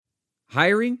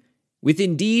Hiring? With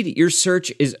Indeed, your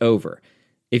search is over.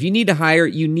 If you need to hire,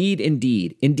 you need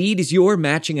Indeed. Indeed is your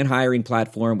matching and hiring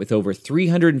platform with over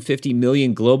 350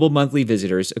 million global monthly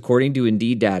visitors, according to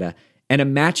Indeed data, and a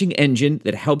matching engine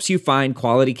that helps you find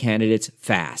quality candidates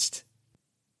fast.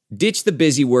 Ditch the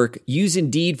busy work. Use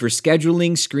Indeed for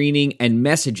scheduling, screening, and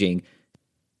messaging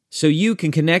so you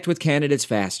can connect with candidates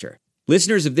faster.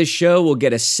 Listeners of this show will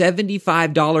get a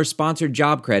 $75 sponsored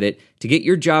job credit to get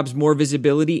your jobs more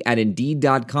visibility at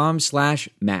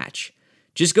Indeed.com/match.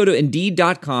 Just go to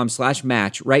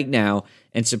Indeed.com/match right now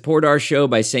and support our show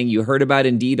by saying you heard about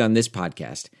Indeed on this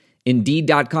podcast.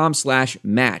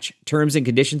 Indeed.com/match. Terms and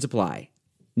conditions apply.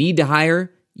 Need to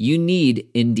hire? You need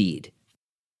Indeed.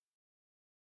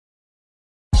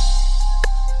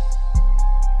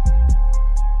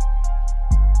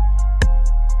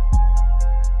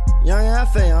 Young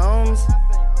Hefe, homes.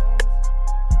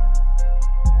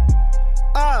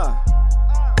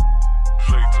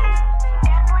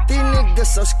 These niggas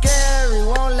so scary,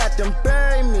 won't let them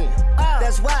bury me.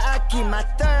 That's why I keep my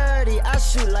 30, I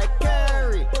shoot like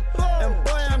Curry. And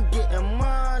boy, I'm getting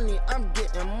money,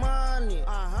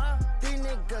 These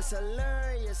niggas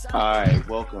hilarious. Alright,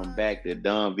 welcome back to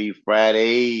Don V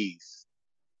Fridays.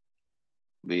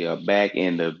 We are back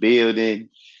in the building.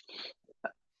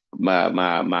 My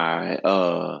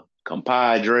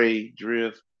compadre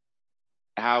Drift.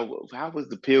 How was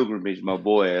the pilgrimage, my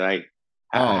boy? Like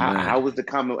how was the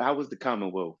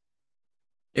Commonwealth?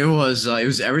 It was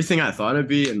everything I thought it'd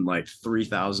be and like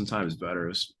 3,000 times better. It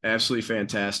was absolutely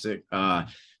fantastic. The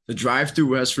drive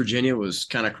through West Virginia was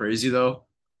kind of crazy though.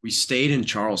 We stayed in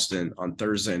Charleston on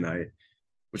Thursday night,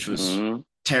 which was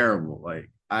terrible. Like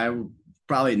I would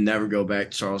probably never go back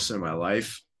to Charleston in my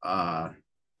life.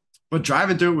 But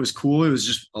driving through it was cool. It was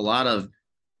just a lot of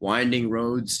winding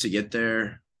roads to get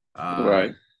there.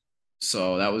 Right.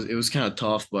 So it was kind of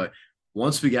tough. But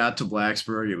once we got to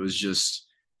Blacksburg, it was just,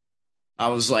 I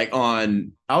was like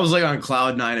on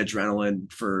cloud nine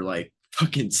adrenaline for like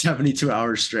fucking 72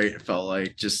 hours straight. It felt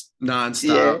like just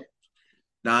nonstop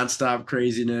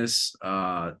craziness.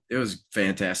 It was a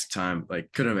fantastic time.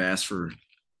 Like couldn't have asked for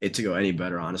it to go any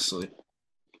better, honestly.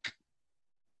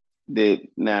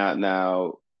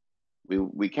 Now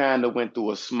we kind of went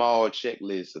through a small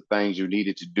checklist of things you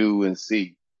needed to do and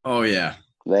see. Oh yeah.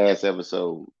 Last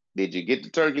episode. Did you get the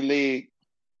turkey leg?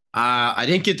 I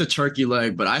didn't get the turkey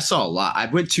leg, but I saw a lot. I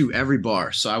went to every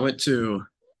bar. So I went to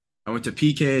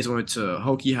PK's, I went to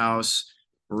Hokie House,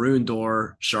 Maroon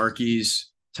Door,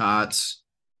 Sharky's, Tots.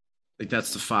 I think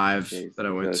that's the 5 that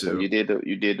I went to. So you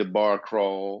did the bar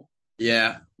crawl.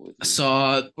 Yeah. I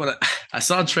saw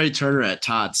Trey Turner at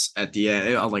Tots at the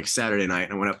end on like Saturday night,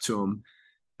 and I went up to him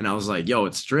and I was like, yo,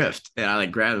 it's Drift. And I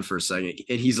like grabbed him for a second,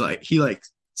 and he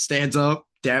stands up,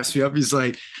 daps me up. He's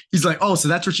like, oh, so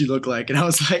that's what you look like. And I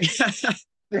was like,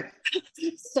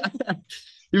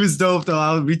 he was dope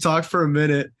though. We talked for a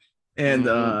minute, and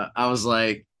I was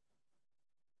like,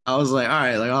 all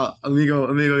right, like let me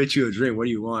go get you a drink. What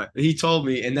do you want? And he told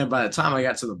me, and then by the time I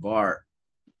got to the bar,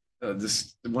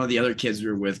 one of the other kids we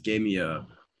were with gave me a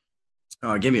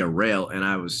rail, and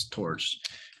I was torched.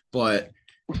 But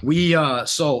what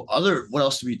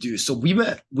else did we do? So we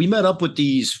met up with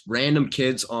these random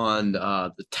kids on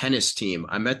the tennis team.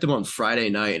 I met them on Friday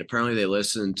night, and apparently they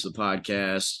listened to the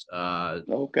podcast.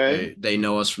 Okay. They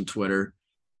know us from Twitter,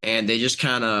 and they just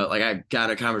kind of like, I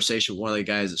got a conversation with one of the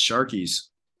guys at Sharky's.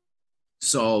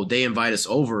 So they invite us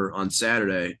over on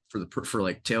Saturday for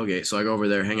like tailgate. So I go over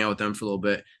there, hang out with them for a little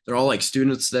bit. They're all like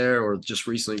students there or just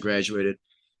recently graduated.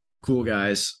 Cool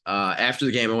guys. After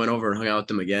the game, I went over and hung out with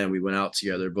them again. We went out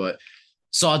together, but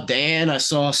saw Dan. I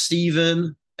saw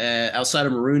Steven outside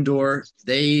of Maroon Door.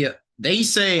 They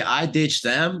say I ditched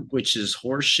them, which is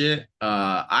horse shit.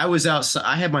 I was outside.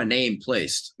 I had my name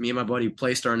placed. Me and my buddy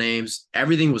placed our names.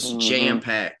 Everything was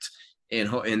jam-packed.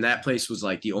 And that place was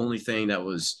like the only thing that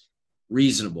was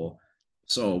reasonable.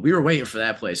 So we were waiting for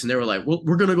that place, and they were like, well,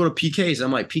 we're gonna go to PK's.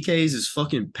 I'm like, PK's is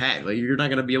fucking packed. Like, you're not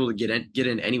gonna be able to get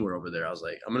in anywhere over there. I was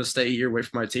like, I'm gonna stay here, wait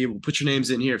for my table, put your names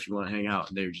in here if you want to hang out.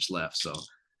 And they just left. So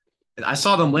and I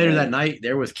saw them later that night.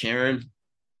 They're with Karen.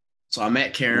 So I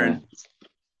met Karen.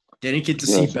 Didn't get to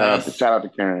see Beth. Shout out to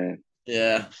Karen.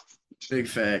 Yeah. Big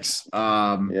facts.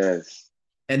 Yes.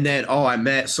 And then I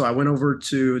went over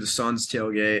to the Suns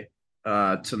tailgate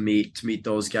to meet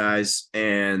those guys,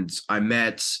 and I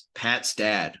met Pat's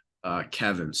dad,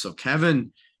 Kevin. So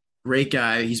Kevin, great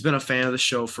guy. He's been a fan of the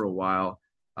show for a while.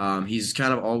 He's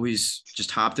kind of always just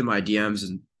hopped in my DMs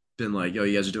and been like, yo,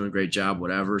 you guys are doing a great job,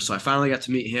 whatever. So I finally got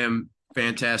to meet him.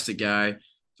 Fantastic guy.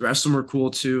 The rest of them were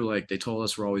cool too. Like, they told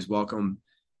us we're always welcome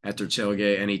at their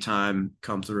tailgate anytime,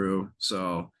 come through.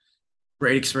 So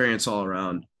Great experience all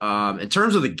around. In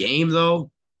terms of the game,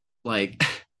 though, like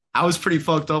I was pretty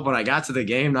fucked up when I got to the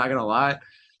game, not gonna lie.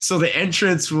 So the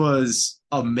entrance was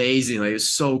amazing. Like it was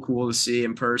so cool to see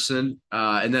in person.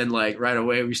 And then like right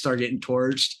away we started getting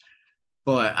torched.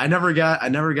 But I never got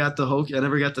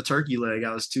the turkey leg.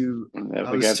 I was too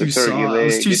Never got the turkey leg. I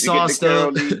was too sauced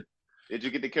up. Did you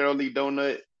get the Carol Lee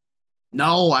donut?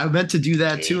 No, I meant to do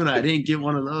that too, and I didn't get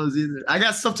one of those either. I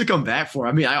got stuff to come back for.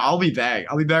 I mean, I'll be back.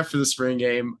 I'll be back for the spring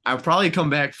game. I'll probably come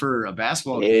back for a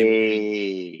basketball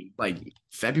game like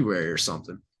February or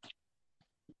something.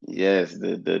 Yes,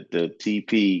 the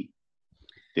TP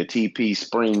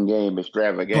spring game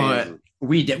extravaganza. But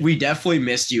we definitely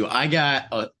missed you. I got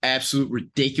an absolute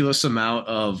ridiculous amount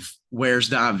of where's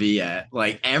Don V at?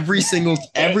 Like every single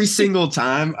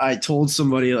time I told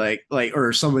somebody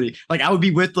or somebody like I would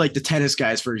be with like the tennis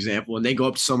guys, for example, and they go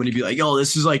up to somebody and be like, yo,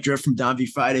 this is like Drift from Don V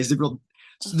Fridays.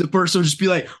 The person would just be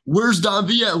like, where's Don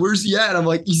V at? Where's he at? And I'm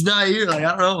like, he's not here. Like,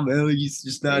 I don't know, man. Like, he's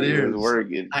just not here.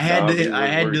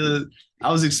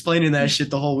 I was explaining that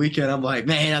shit the whole weekend. I'm like,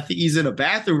 man, I think he's in a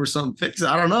bathroom or something. Fix it.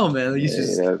 I don't know, man. He's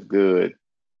just that's good.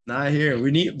 Not here.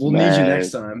 We'll need you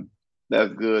next time.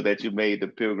 That's good that you made the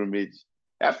pilgrimage.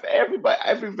 After every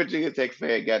Virginia Tech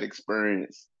fan got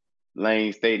experience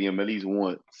Lane Stadium at least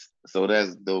once. So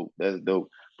that's dope. That's dope.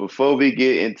 Before we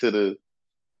get into the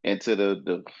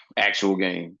actual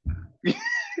game. The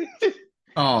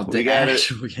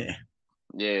actual game.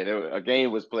 Yeah, a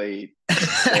game was played.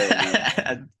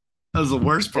 That was the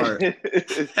worst part.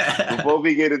 Before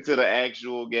we get into the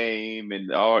actual game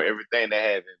and everything that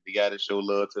happened, we got to show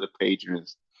love to the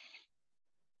patrons.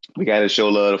 We got to show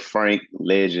love to Frank,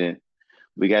 legend.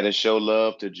 We got to show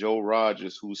love to Joe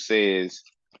Rogers, who says,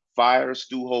 "Fire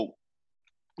Stu Hope."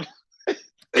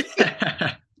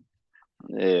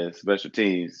 Yeah, special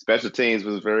teams. Special teams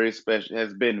was very special.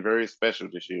 Has been very special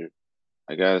this year.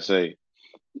 I gotta say,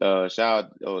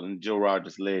 shout out Joe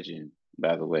Rogers, legend.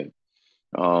 By the way.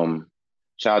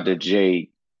 Shout out to Jay,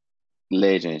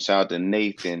 legend. Shout out to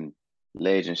Nathan,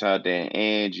 legend. Shout out to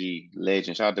Angie,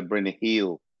 legend. Shout out to Brendan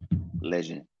Hill,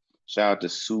 legend. Shout out to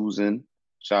Susan.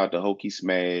 Shout out to Hokey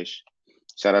Smash.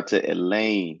 Shout out to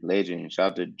Elaine, legend.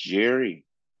 Shout out to Jerry,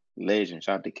 legend.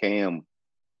 Shout out to Cam,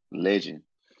 legend.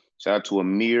 Shout out to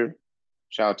Amir.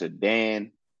 Shout out to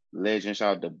Dan, legend.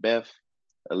 Shout out to Beth,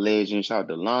 a legend. Shout out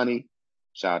to Lonnie.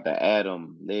 Shout out to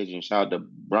Adam, legend. Shout out to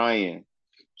Brian.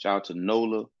 Shout out to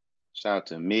Nola. Shout out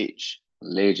to Mitch,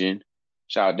 legend.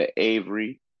 Shout out to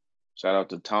Avery. Shout out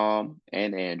to Tom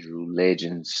and Andrew,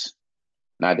 legends.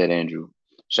 Not that Andrew.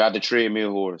 Shout out to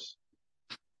Treadmill Horse.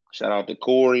 Shout out to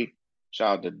Corey.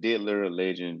 Shout out to Diddler, a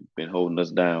legend, been holding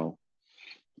us down.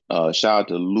 Shout out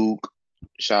to Luke.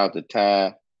 Shout out to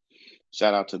Ty.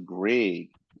 Shout out to Greg,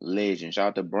 legend. Shout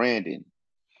out to Brandon,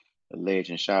 a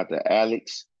legend. Shout out to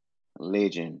Alex,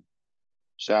 legend.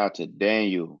 Shout out to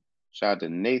Daniel. Shout out to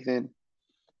Nathan.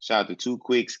 Shout out to Two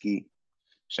Quickski.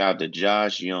 Shout out to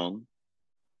Josh Young,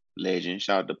 legend.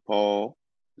 Shout out to Paul,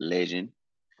 legend.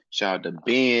 Shout out to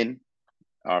Ben,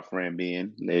 our friend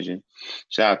Ben, legend.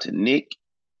 Shout out to Nick,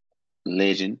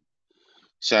 legend.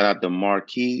 Shout out to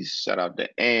Marquise. Shout out to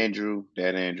Andrew,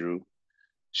 that Andrew.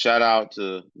 Shout out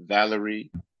to Valerie,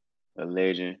 a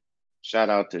legend. Shout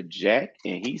out to Jack,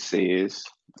 and he says,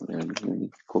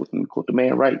 quote the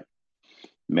man right.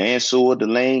 Mansoor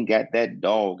Delane got that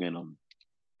dog in him.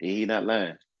 He not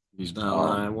lying. He's not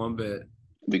lying one bit.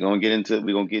 We're gonna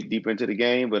get deeper into the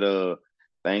game, but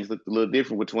things looked a little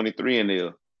different with 23 in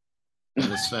there.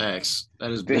 That is facts.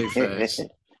 That is big facts.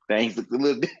 Things looked a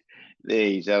little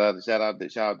hey, shout out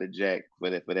to Jack for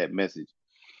that message.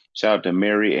 Shout out to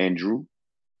Mary and Drew.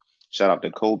 Shout out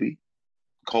to Kobe.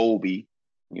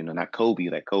 Not Kobe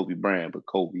like Kobe Bryant, but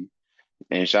Kobe.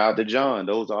 And shout out to John.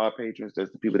 Those are our patrons. That's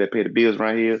the people that pay the bills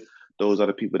right here. Those are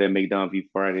the people that make Don V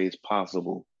Fridays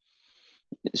possible.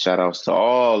 Shout outs to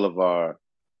all of our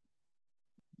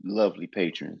lovely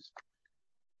patrons.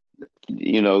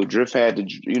 Drift had to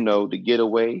get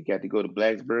away, got to go to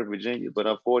Blacksburg, Virginia, but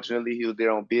unfortunately he was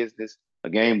there on business. A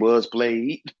game was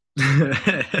played.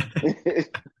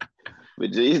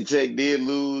 Virginia Tech did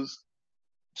lose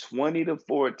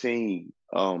 20-14.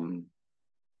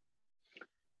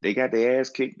 They got their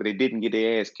ass kicked, but they didn't get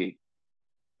their ass kicked.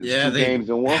 Yeah, games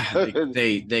in one.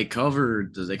 they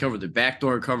covered the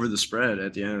backdoor, covered the spread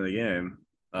at the end of the game.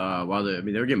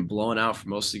 They were getting blown out for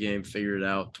most of the game, figured it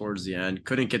out towards the end.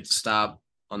 Couldn't get to stop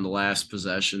on the last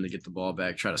possession to get the ball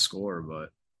back, try to score. But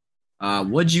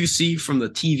what'd you see from the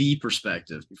TV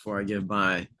perspective before I give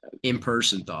my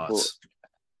in-person thoughts?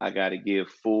 I got to give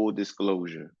full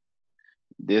disclosure.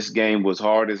 This game was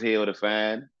hard as hell to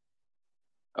find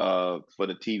for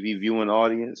the TV viewing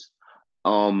audience.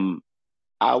 Um,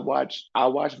 I watch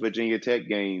Virginia Tech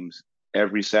games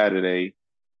every Saturday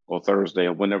or Thursday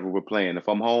or whenever we're playing. If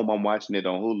I'm home, I'm watching it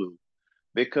on Hulu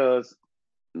because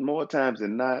more times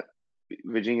than not,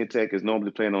 Virginia Tech is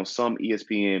normally playing on some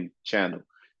ESPN channel,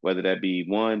 whether that be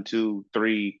one, two,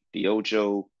 three, the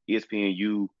Ocho,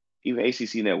 ESPNU, even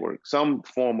ACC Network. Some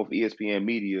form of ESPN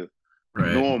media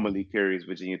Right. normally carries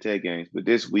Virginia Tech games, but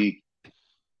this week,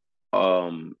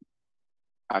 um,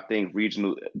 I think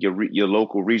your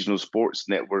local regional sports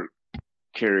network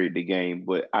carried the game,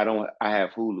 but I don't. I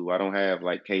have Hulu. I don't have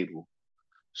like cable,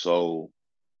 so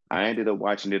I ended up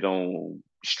watching it on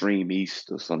Stream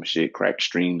East or some shit, crack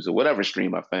streams or whatever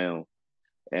stream I found,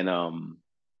 and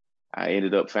I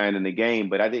ended up finding the game,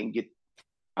 but I didn't get.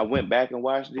 I went back and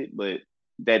watched it, but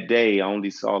that day I only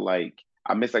saw like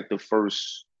I missed like the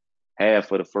first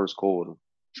half of the first quarter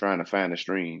trying to find the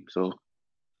stream. So,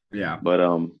 Yeah. but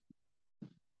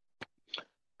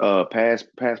pass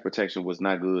protection was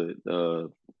not good.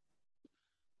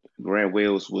 Grant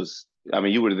Wells was. I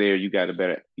mean, you were there. You got a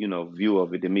better view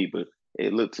of it than me, but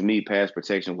it looked to me pass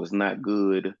protection was not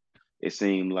good. It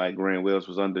seemed like Grant Wells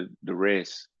was under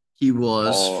duress He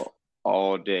was.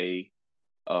 all day.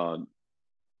 Um,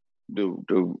 the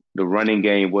running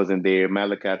game wasn't there.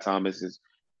 Malachi Thomas is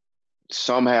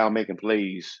somehow making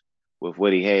plays with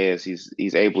what he has.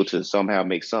 He's able to somehow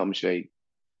make something shake.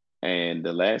 And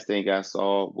the last thing I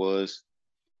saw was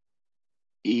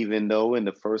even though in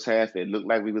the first half it looked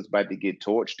like we was about to get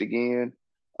torched again,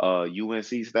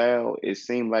 UNC style, it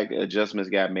seemed like adjustments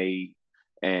got made,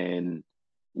 and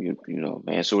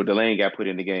Mansour Delane got put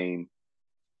in the game.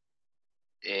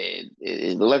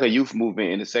 It looked like a youth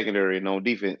movement in the secondary and on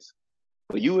defense.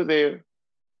 But you were there.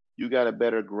 You got a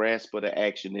better grasp of the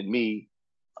action than me.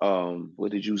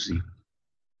 What did you see?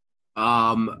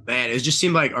 Man, it just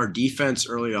seemed like our defense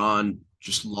early on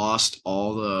just lost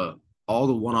all the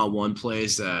one-on-one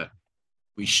plays that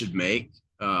we should make.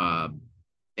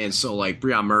 And so like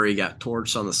Breon Murray got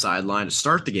torched on the sideline to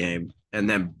start the game, and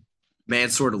then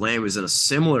Mansour Delane was in a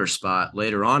similar spot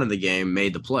later on in the game,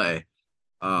 made the play.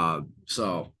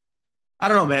 So I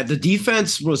don't know, man. The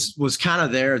defense was kind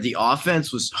of there. The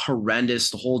offense was horrendous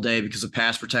the whole day because of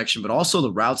pass protection, but also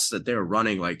the routes that they were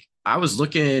running. Like I was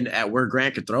looking at where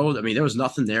Grant could throw. I mean, there was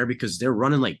nothing there because they're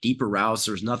running like deeper routes.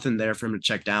 There was nothing there for him to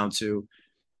check down to.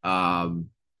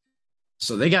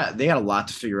 So they got a lot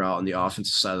to figure out on the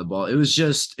offensive side of the ball. It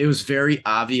was very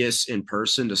obvious in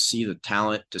person to see the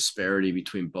talent disparity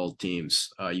between both teams.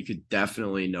 You could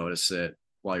definitely notice it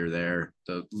while you're there.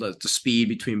 The speed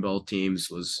between both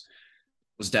teams was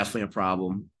definitely a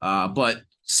problem. But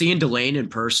seeing Delane in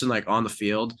person, like on the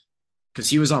field, because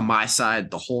he was on my side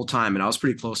the whole time, and I was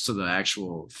pretty close to the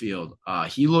actual field.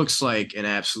 He looks like an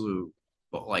absolute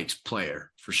like player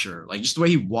for sure. Like just the way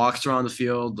he walks around the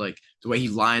field, like the way he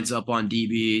lines up on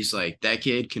DBs, like that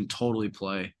kid can totally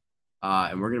play.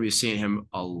 And we're gonna be seeing him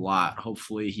a lot.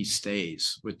 Hopefully he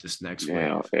stays with this next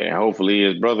wave. Yeah, hopefully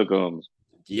his brother comes.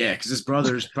 Yeah, because his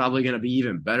brother's probably gonna be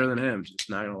even better than him. Just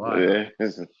not gonna lie. Yeah,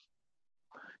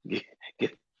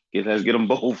 let's get them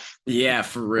both. Yeah,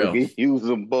 for real. Use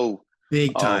them both.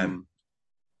 Big time.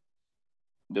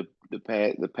 The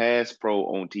pass pro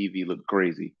on TV looked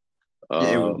crazy.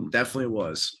 It definitely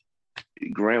was.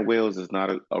 Grant Wells is not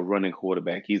a running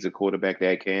quarterback. He's a quarterback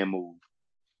that can move.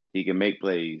 He can make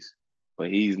plays, but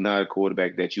he's not a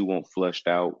quarterback that you want flushed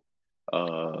out,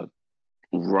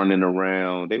 running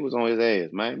around. They was on his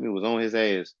ass. Miami was on his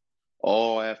ass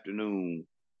all afternoon.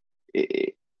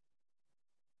 The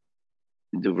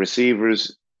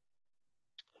receivers,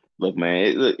 look,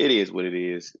 man, it is what it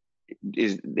is.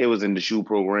 They was in the shoe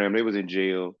program. They was in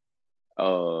jail.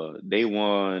 They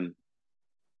won.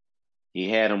 He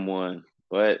had him won,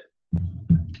 but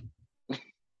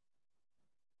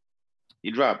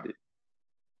he dropped it.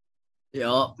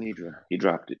 Yeah. He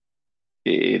dropped it.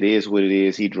 It is what it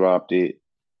is. He dropped it.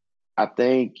 I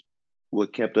think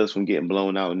what kept us from getting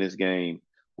blown out in this game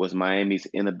was Miami's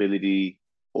inability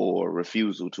or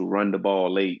refusal to run the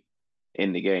ball late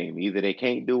in the game. Either they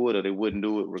can't do it or they wouldn't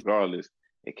do it regardless.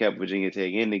 It kept Virginia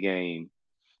Tech in the game,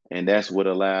 and that's what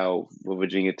allowed for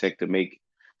Virginia Tech to make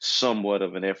somewhat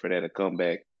of an effort at a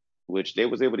comeback, which they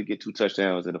was able to get 2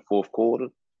 touchdowns in the fourth quarter.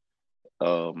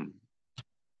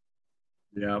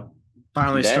 Yeah.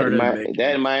 Finally started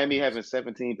that in Miami having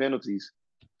 17 penalties.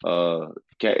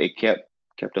 It kept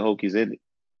the Hokies in it.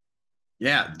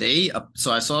 Yeah,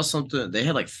 so I saw something. They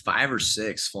had like 5 or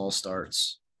 6 false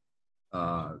starts.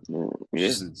 Which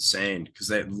is insane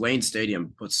because Lane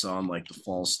Stadium puts on like the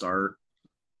false start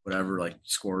whatever, like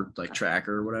scored like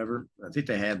tracker or whatever. I think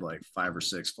they had like 5 or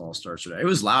 6 false starts today. It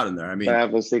was loud in there. I mean,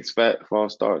 5 or 6 fat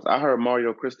false starts. I heard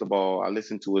Mario Cristobal. I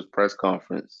listened to his press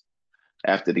conference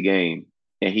after the game,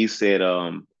 and he said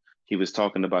he was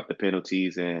talking about the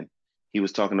penalties and he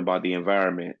was talking about the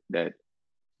environment that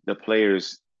the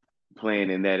players playing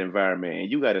in that environment.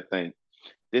 And you got to think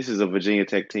this is a Virginia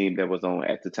Tech team that was on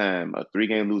at the time a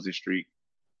 3-game losing streak,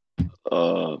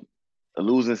 uh, a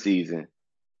losing season,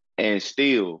 and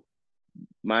still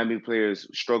Miami players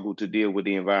struggled to deal with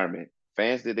the environment.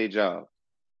 Fans did their job.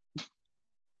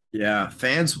 yeah,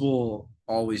 fans will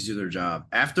always do their job.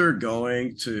 After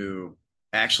going to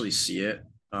actually see it,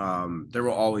 there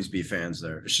will always be fans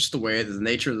there. It's just the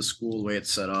nature of the school, the way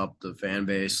it's set up, the fan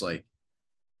base. Like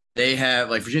they have,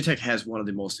 like Virginia Tech has one of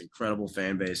the most incredible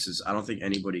fan bases. I don't think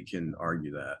anybody can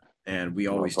argue that. And we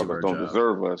always do Motherfuckers our don't job.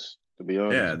 deserve us, to be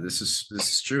honest. Yeah, this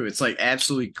is true. It's like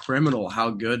absolutely criminal how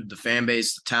good the fan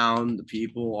base, the town, the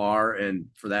people are, and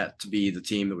for that to be the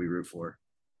team that we root for.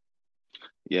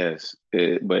 Yes,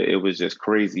 but it was just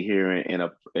crazy hearing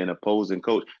an opposing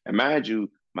coach. And mind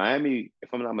you, Miami,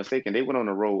 if I'm not mistaken, they went on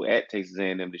the road at Texas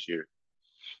A&M this year,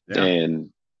 Yeah.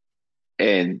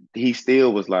 and he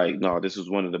still was like, "No, this was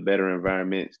one of the better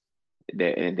environments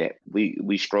that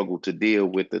we struggled to deal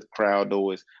with the crowd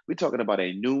noise. We're talking about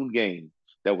a noon game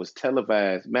that was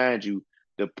televised, mind you.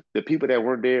 The people that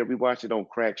weren't there, we watched it on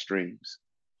crack streams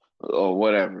or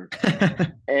whatever,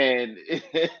 and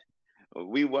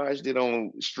we watched it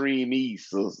on Stream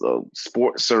East or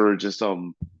Sports Surge or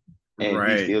something. And he's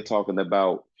Right. still talking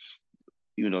about,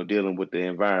 dealing with the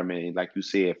environment. And like you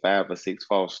said, 5 or 6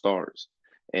 false starts.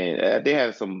 And they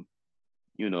had some,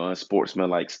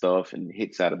 unsportsmanlike stuff and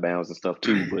hits out of bounds and stuff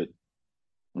too. But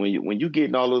when you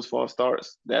getting all those false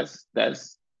starts, that's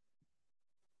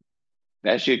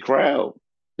your crowd.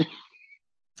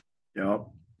 Yep.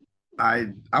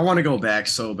 I want to go back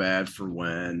so bad for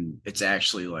when it's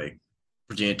actually like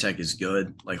Virginia Tech is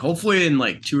good. Like hopefully in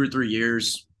like 2 or 3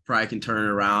 years, probably can turn it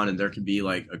around and there can be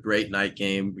like a great night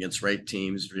game against ranked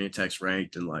teams. Virginia Tech's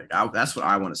ranked and like that's what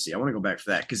I want to see. I want to go back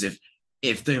for that because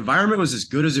if the environment was as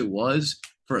good as it was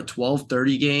for a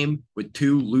 12:30 game with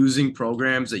 2 losing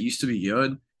programs that used to be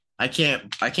good, I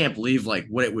can't believe like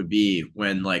what it would be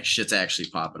when like shit's actually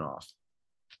popping off.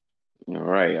 All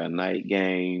right, a night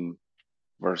game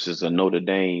versus a Notre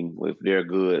Dame if they're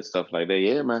good, stuff like that.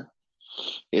 Yeah, man.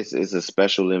 It's a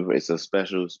special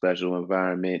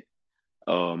environment.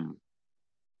 Um,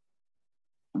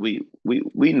 we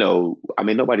know. I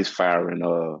mean, nobody's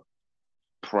firing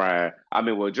Pryor. I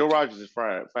mean, well, Joe Rogers is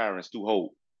firing Stu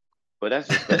Holt, but that's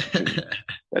a special team.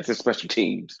 That's a special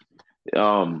teams.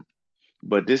 Um,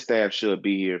 but this staff should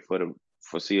be here for the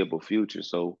foreseeable future.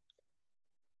 So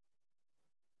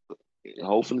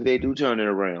hopefully they do turn it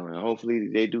around, and hopefully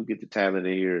they do get the talent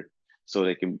in here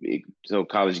so so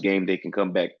college game day can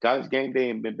come back. College game day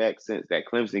ain't been back since that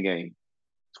Clemson game,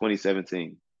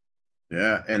 2017.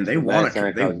 Yeah, and The last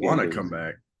time they college game want to day come was,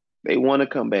 back. they want to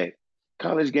come back.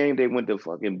 College game day went to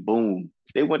fucking boom.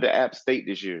 They went to App State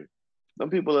this year. Some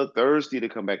people are thirsty to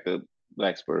come back to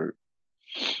Blacksburg,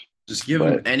 Just give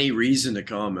them but any reason to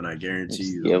come, and I guarantee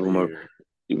just you they'll give be them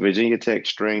here. Virginia Tech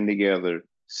string together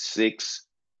six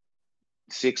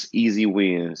easy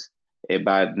wins, and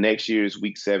by next year's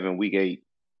week 7, week 8,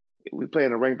 if we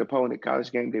playing a ranked opponent,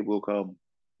 college game day will come.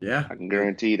 Yeah, I can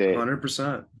guarantee that.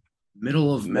 100%.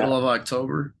 Middle of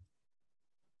October.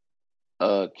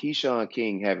 Keyshawn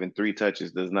King having 3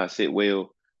 touches does not sit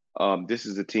well. This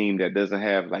is a team that doesn't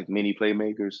have like many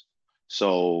playmakers,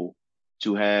 so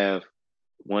to have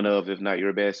one of, if not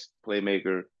your best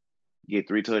playmaker, get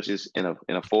 3 touches in a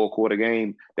 4-quarter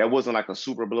game, that wasn't like a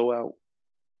super blowout.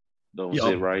 Don't sit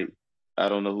Yup. right. I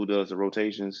don't know who does the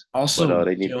rotations, but Also,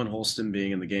 they need. Jalen Holston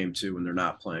being in the game too when they're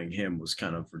not playing him was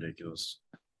kind of ridiculous.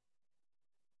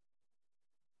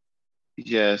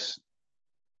 Yes,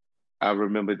 I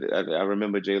remember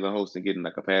Jalen Holston getting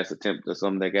like a pass attempt or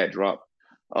something that got dropped.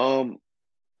 Um,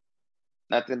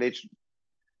 I think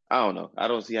I don't know. I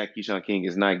don't see how Keyshawn King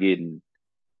is not getting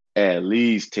at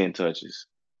least 10 touches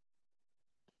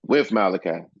with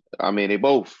Malachi. I mean,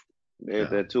 they're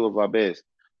Yeah, 2 of our best.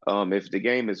 If the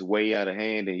game is way out of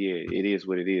hand, then yeah, it is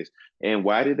what it is. And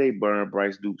why did they burn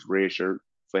Bryce Duke's red shirt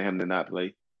for him to not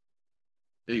play?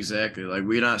 exactly. Like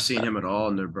we're not seeing him at all,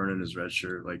 and they're burning his red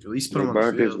shirt. Like at least put They him on the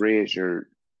burned his field. red shirt,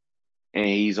 and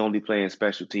he's only playing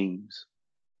special teams.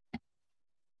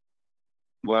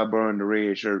 Why burn the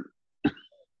red shirt?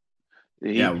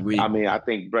 Yeah, we I mean, I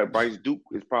think Bryce Duke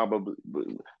is probably.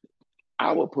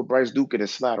 I would put Bryce Duke in a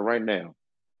slot right now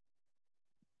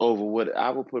over what I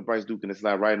would put Bryce Duke in a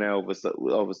slot right now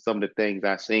over some of the things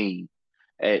I've seen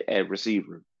at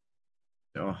receiver.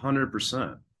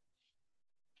 100%.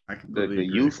 I The completely the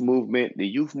agree.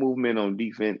 youth movement on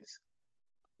defense.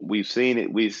 We've seen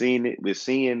it. We've seen it. We're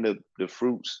seeing the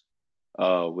fruits.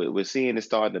 We're seeing it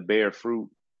starting to bear fruit.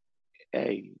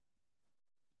 Hey,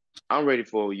 I'm ready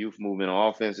for a youth movement on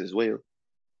offense as well.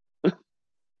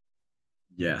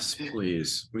 Yes,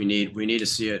 please. We need to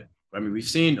see it. I mean, we've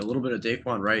seen a little bit of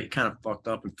Daquan Wright kind of fucked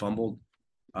up and fumbled.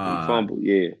 He Uh, fumbled,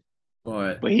 yeah,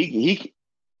 but but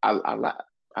I like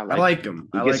I I like him. like him.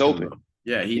 He I gets like him open. though.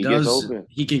 Yeah, he He gets does. open.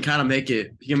 He can kind of make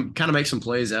it. He can kind of make some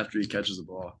plays after he catches the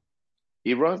ball.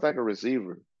 He runs like a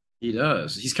receiver. He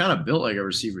does. He's kind of built like a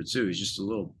receiver too. He's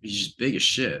just big as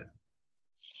shit.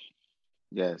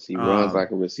 Yes, he runs Um,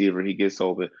 like a receiver. He gets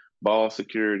open. Ball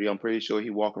security. I'm pretty sure he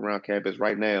walk around campus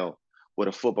right now with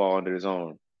a football under his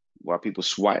arm while people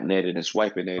swatting at it and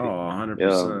swiping at it. oh, Um,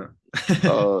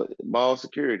 100%. ball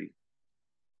security.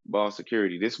 Ball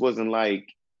security. This wasn't like,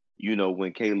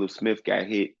 when Caleb Smith got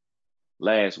hit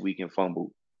last week and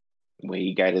fumbled when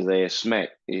he got his ass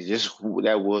smacked. It's just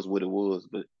that was what it was.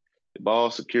 But the ball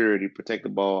security, protect the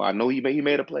ball. I know he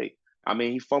made a play. I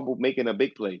mean, he fumbled making a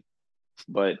big play,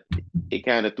 but it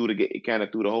kind of threw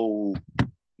the whole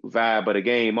vibe of the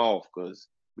game off because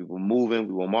we were moving,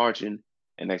 we were marching,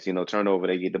 and next thing you know, turnover,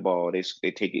 they get the ball, they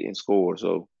take it and score.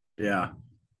 So Yeah.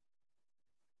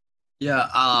 Yeah.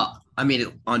 I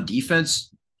mean, on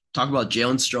defense, talk about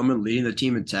Jalen Stroman leading the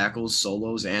team in tackles,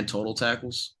 solos, and total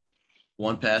tackles.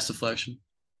 One pass deflection.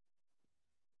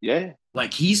 yeah,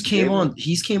 Like Jalen,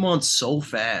 he's came on so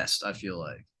fast, I feel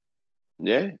like.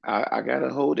 yeah, I gotta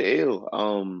hold the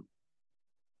L.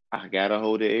 I gotta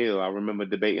hold the L. I remember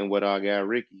debating with our guy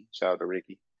Ricky. Shout out to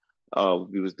Ricky. I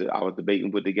was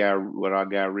debating with our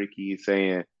guy Ricky,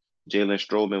 saying Jalen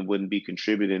Stroman wouldn't be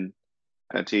contributing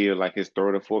until like his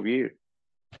third or fourth year,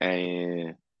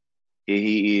 and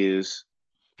he is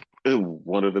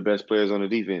one of the best players on the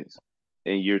defense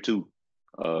in year two.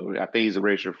 I think he's a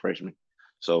redshirt freshman.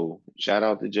 So shout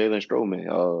out to Jalen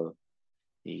Stroman.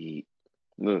 He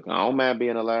look, I don't mind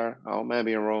being a liar. I don't mind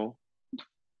being wrong.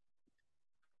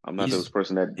 I'm not those He's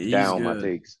person that he's down my good.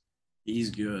 takes. He's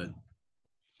good.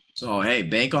 So hey,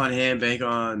 bank on him, bank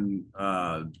on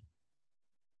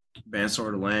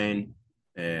Vansor Lane,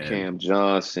 and Cam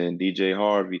Johnson, DJ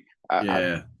Harvey.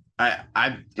 yeah.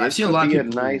 I've This seen a could lot of be a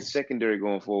people. nice secondary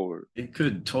going forward. It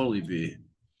could totally be.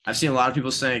 I've seen a lot of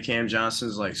people saying Cam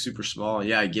Johnson's like super small.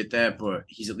 Yeah, I get that, but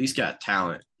he's at least got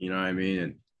talent. You know what I mean?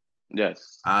 And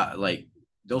Yes. like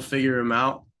they'll figure him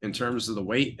out in terms of the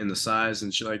weight and the size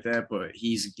and shit like that. But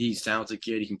he's a talented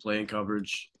kid. He can play in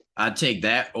coverage. I'd take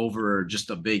that over just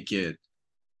a big kid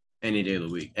any day of the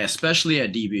week, especially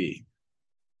at DB.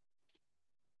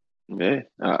 Yeah.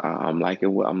 I'm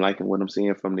liking what I'm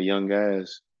seeing from the young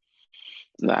guys.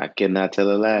 No, I cannot tell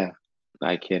a lie.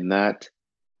 I cannot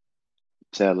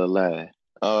tell a lie.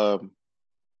 Um,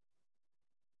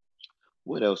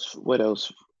 what else? What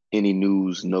else? Any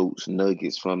news, notes,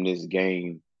 nuggets from this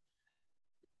game?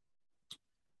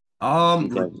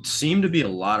 Okay. Seemed to be a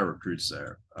lot of recruits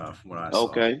there from what I saw.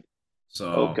 Okay. So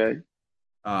Okay.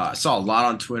 I saw a lot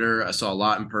on Twitter. I saw a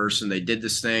lot in person. They did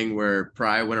this thing where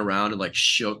Pry went around and like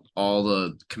shook all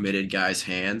the committed guys'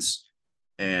 hands,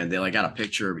 and they like got a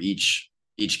picture of each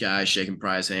guy shaking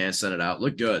Pry's hand, sent it out.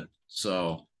 Looked good.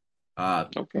 So,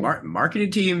 Okay. marketing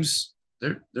teams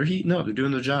they're heating up. They're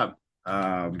doing their job.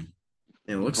 And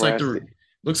it Press.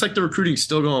 looks like the recruiting's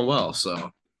still going well.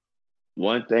 So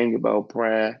One thing about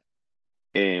Pride,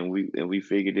 and we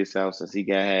figured this out since he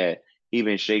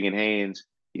been shaking hands,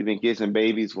 he been kissing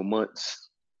babies for months.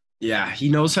 yeah, he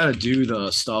knows how to do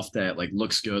the stuff that like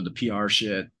looks good, the PR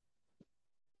shit,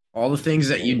 all the things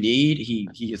that you And need. He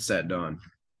gets that done.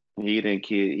 he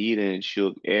didn't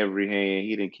shook every hand,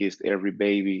 he didn't kissed every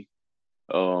baby.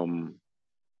 Um,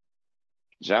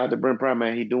 Shout out to Brent Pride,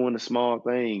 man. He doing the small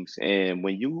things, and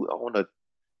when you on a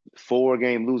 4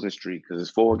 game losing streak, because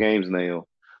it's 4 games now,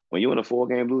 when you're on a 4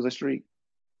 game losing streak,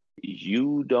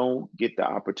 you don't get the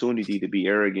opportunity to be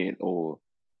arrogant or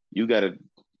you gotta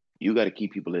you gotta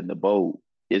keep people in the boat.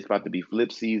 It's about to be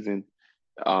flip season.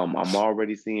 I'm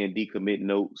already seeing decommit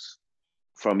notes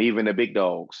from even the big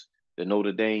dogs, the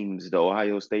Notre Dames, the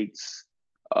Ohio States.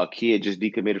 A kid just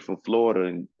decommitted from Florida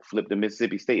and flipped to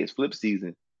Mississippi State. It's flip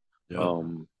season, Yep.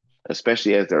 um,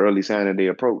 especially as the early signing day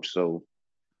approach. So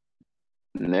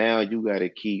now you got to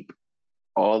keep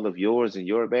all of yours in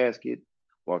your basket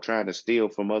while trying to steal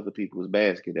from other people's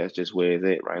basket. That's just where it's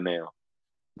at right now.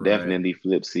 Right. Definitely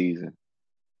flip season.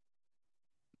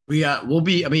 We'll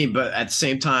be, I mean, but at the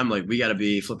same time, like we gotta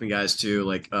be flipping guys too.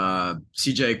 Like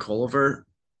CJ Culliver,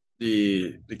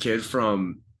 the kid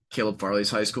from Caleb Farley's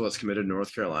high school that's committed to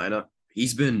North Carolina.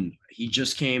 he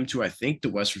just came to, I think, the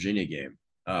West Virginia game,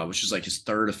 which is like his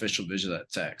third official visit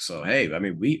at Tech. So hey, I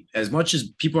mean, we, as much as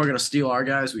people are gonna steal our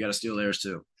guys, we got to steal theirs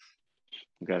too.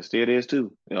 You gotta steal this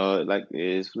too. Like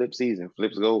it's flip season.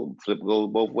 Flip go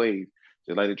both ways.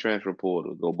 Just like the transfer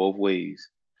portal, go both ways.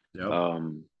 Yep.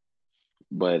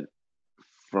 But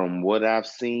from what I've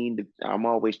seen, I'm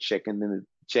always checking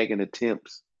the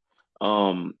temps.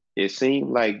 It seemed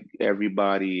like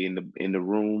everybody in the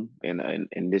room and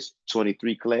in this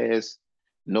 23 class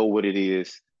know what it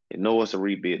is and know it's a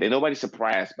rebuild. And nobody's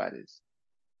surprised by this.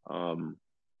 Um,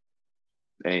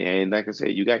 and like I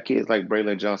said, you got kids like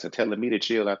Braylon Johnson telling me to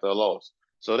chill after a loss.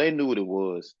 So they knew what it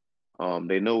was.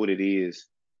 They know what it is,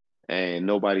 and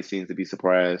nobody seems to be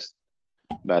surprised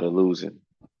by the losing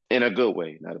in a good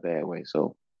way, not a bad way.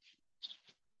 So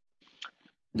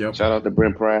Yep. shout out to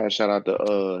Brent Price, shout out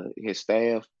to his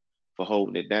staff for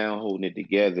holding it down, holding it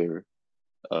together.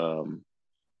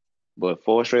 But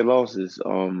 4 straight losses.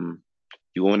 You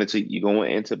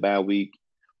going into bye week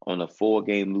on a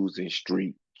 4-game losing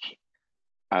streak.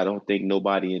 I don't think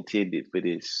nobody intended for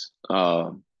this.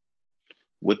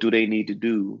 What do they need to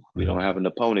do? We don't have an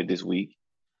opponent this week.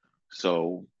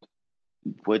 So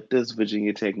what does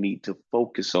Virginia Tech need to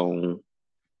focus on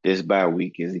this bye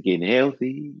week? Is it getting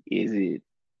healthy? Is it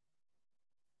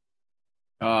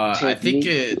I think technique?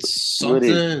 it's What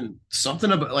is it?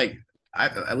 something about like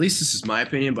at least this is my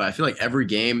opinion, but I feel like every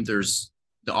game there's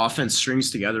the offense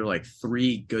strings together like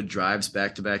 3 good drives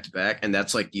back to back to back, and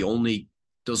that's like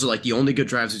those are like the only good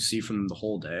drives we see from the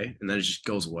whole day, and then it just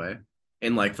goes away.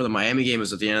 And like for the Miami game, it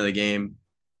was at the end of the game,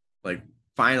 like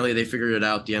finally they figured it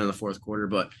out at the end of the fourth quarter.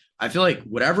 But I feel like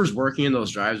whatever's working in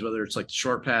those drives, whether it's like the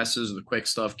short passes or the quick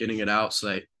stuff, getting it out so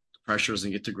that the pressure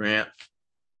doesn't get to Grant,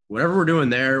 whatever we're doing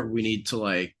there, we need to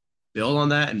like build on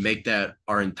that and make that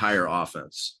our entire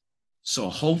offense. So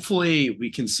hopefully we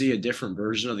can see a different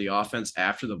version of the offense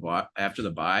after the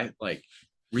bye, like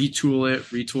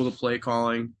retool the play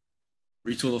calling,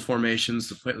 retool the formations,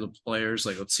 the players.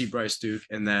 Like let's see Bryce Duke,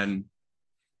 and then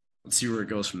let's see where it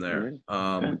goes from there.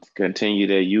 Continue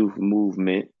that youth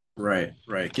movement. Right.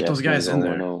 Get That's those been guys in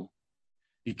going there on.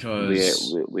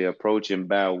 because We're approaching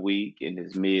bye week in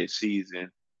this mid-season.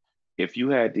 If you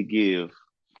had to give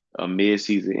a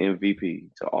mid-season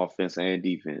MVP to offense and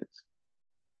defense,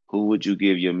 who would you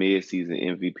give your mid-season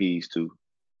MVPs to?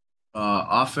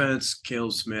 offense,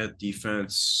 Caleb Smith,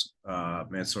 defense,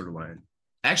 Mansour Lane.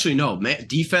 Actually, no,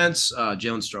 defense,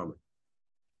 Jalen Stroman.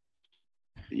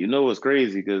 You know what's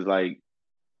crazy because like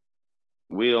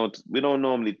we don't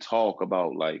normally talk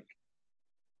about like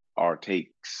our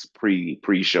takes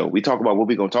pre-show. We talk about what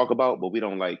we're gonna talk about, but we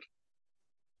don't like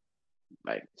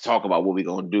talk about what we're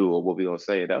gonna do or what we're gonna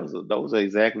say. Those are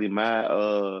exactly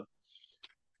my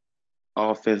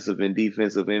offensive and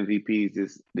defensive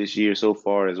MVPs this year so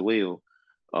far as well.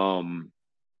 Um,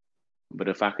 but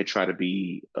if I could try to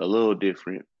be a little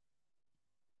different,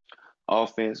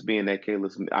 offense being that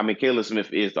Caleb Smith. I mean, Caleb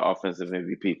Smith is the offensive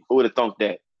MVP. Who would have thunk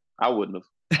that? I wouldn't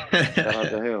have. Shout out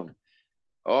to him.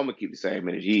 Oh, I'm gonna keep the same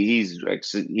energy.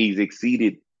 He's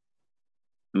exceeded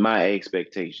my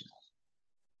expectations.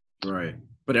 Right.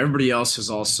 But everybody else has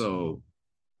also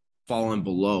fallen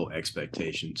below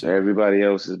expectation too. Everybody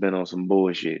else has been on some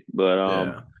bullshit, but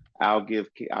Yeah. I'll give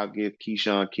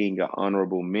Keyshawn King an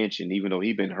honorable mention, even though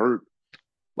he been hurt.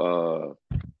 Uh,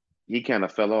 he kind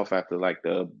of fell off after like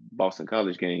the Boston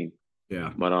College game,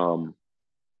 Yeah. but I'll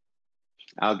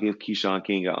give Keyshawn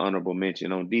King an honorable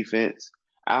mention on defense.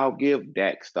 I'll give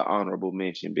Dax the honorable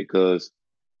mention because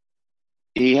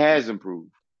he has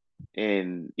improved,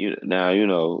 and it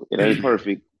ain't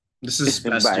perfect. This is his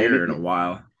best by year in any a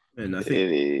while. And I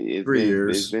think it's 3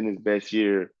 years. It's been his best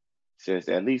year since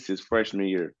at least his freshman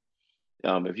year.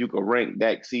 If you could rank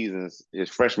Dak seasons, his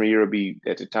freshman year would be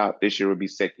at the top. This year would be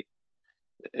second.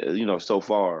 So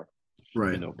far,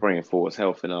 right. praying for his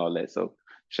health and all that. So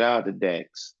shout out to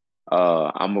Dax.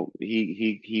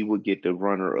 He would get the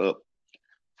runner up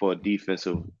for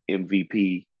defensive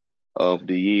MVP of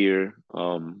the year.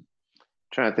 Trying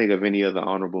to think of any other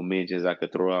honorable mentions I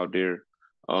could throw out there.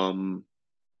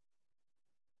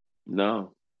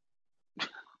 No.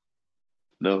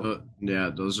 No. Yeah,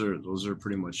 those are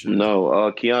pretty much it.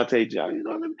 No. Keontae,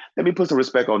 let me put some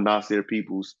respect on Nasir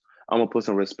Peoples. I'm gonna put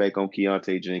some respect on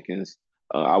Keontae Jenkins.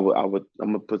 I'm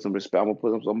gonna put some respect. I'm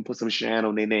gonna put some shine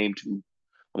on their name too.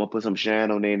 I'm gonna put some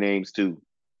shine on their names too,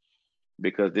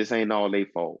 because this ain't all their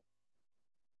fault.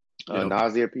 Yep.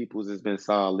 Nasir Peoples has been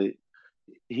solid.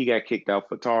 He got kicked out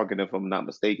for targeting, if I'm not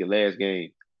mistaken, last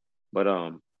game. But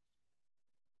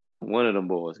one of them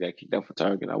boys got kicked out for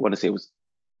targeting. I want to say it was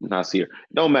Nasir.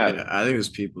 Don't matter. Yeah, I think it was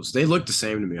Peoples. They look the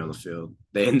same to me on the field.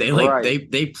 They Right.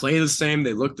 they play the same.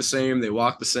 They look the same. They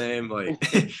walk the same. Like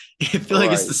I feel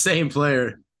like it's Right. the same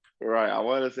player. Right. I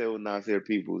want to say it was Nasir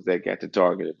Peoples that got the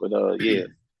target, but yeah,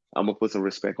 I'm gonna put some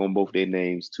respect on both their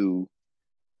names too,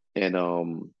 and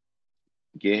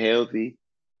get healthy.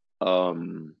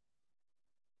 Um,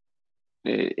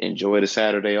 enjoy the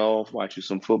Saturday off, watch you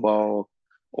some football,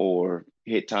 or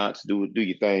hit tots, do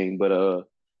your thing. But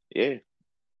yeah,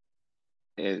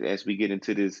 as we get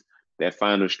into that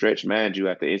final stretch, mind you,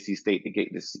 after NC State to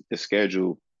get the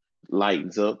schedule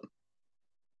lightens up,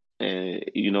 and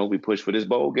we push for this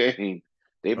bowl game.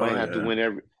 They might Oh have to yeah,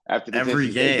 win after this every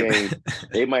NC State game. game.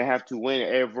 They might have to win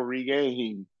every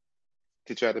game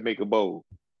to try to make a bowl.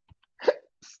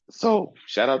 So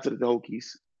shout out to the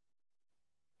Hokies.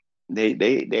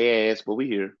 They asked, but we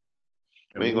here.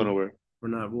 We ain't going nowhere. We're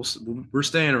not. We're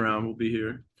staying around. We'll be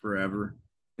here forever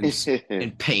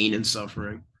in pain and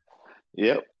suffering.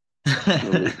 Yep.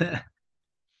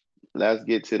 Let's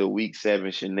get to the week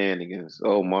 7 shenanigans.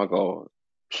 Oh my God.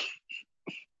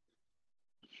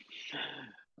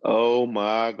 Oh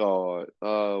my God.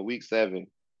 Week 7.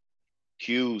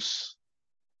 Cuse.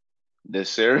 The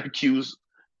Syracuse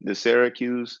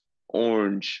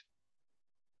Orange.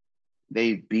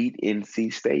 They beat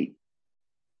NC State.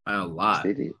 By a Yes, lot.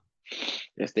 they did.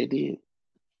 Yes, they did.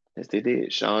 Yes, they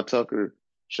did. Sean Tucker.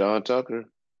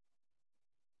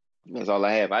 That's all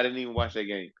I have. I didn't even watch that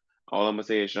game. All I'm gonna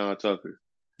say is Sean Tucker.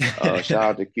 Shout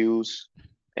out to Cuse.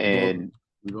 And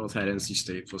we both had NC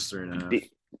State plus 3.5.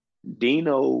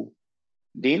 Dino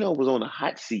was on a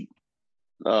hot seat.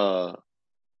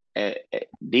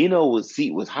 Dino's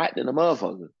seat was hot than a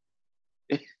motherfucker.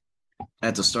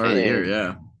 At the start of the year,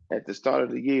 yeah. At the start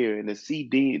of the year, and to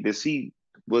see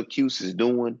what Cuse is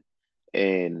doing,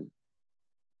 and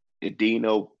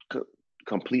Dino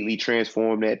completely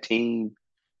transformed that team.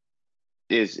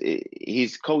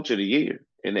 He's coach of the year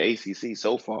in the ACC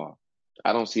so far.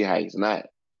 I don't see how he's not.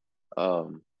 A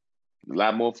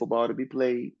lot more football to be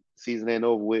played. Season ain't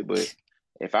over with, but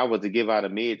if I was to give out a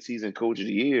mid-season coach of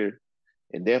the year,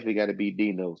 it definitely got to be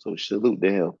Dino. So salute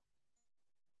to him.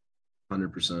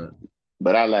 100%.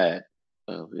 But I lied.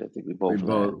 I think we both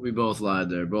lied. We both lied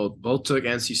there. Both took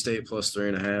NC State plus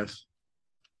 3.5.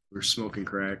 We're smoking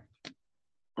crack.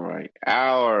 All right.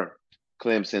 Our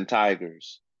Clemson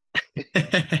Tigers.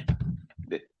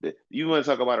 You want to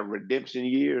talk about a redemption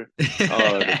year? The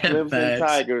Clemson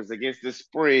Tigers against the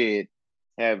spread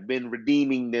have been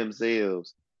redeeming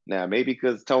themselves. Now, maybe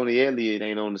because Tony Elliott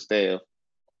ain't on the staff,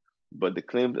 but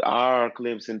our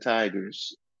Clemson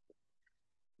Tigers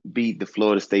beat the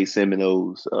Florida State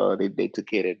Seminoles. They took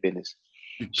care of their business.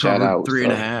 Shout out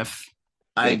 3.5.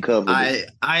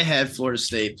 I had Florida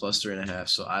State plus 3.5,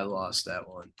 so I lost that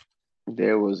one.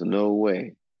 There was no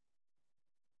way.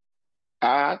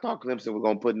 I thought Clemson was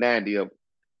gonna put 90 up.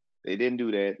 They didn't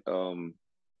do that.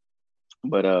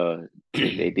 But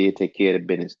they did take care of the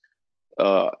business.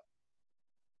 The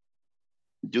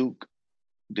Duke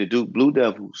Blue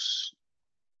Devils.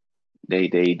 They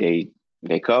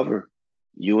cover.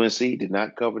 UNC did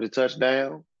not cover the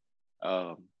touchdown.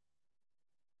 I'm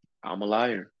a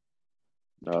liar.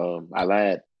 I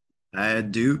lied. I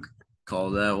had Duke.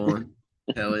 Call that one.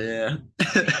 Hell yeah.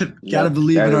 Gotta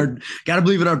believe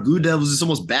in our Blue Devils. It's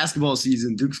almost basketball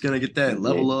season. Duke's gonna get that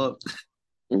level up.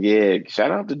 Yeah,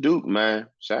 shout out to Duke, man.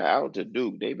 Shout out to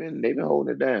Duke. They've been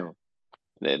holding it down.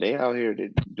 They out here.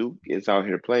 Duke is out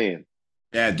here playing.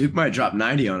 Yeah, Duke might drop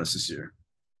 90 on us this year.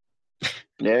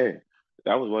 Yeah,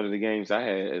 that was one of the games I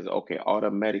had. Is okay,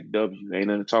 automatic W. Ain't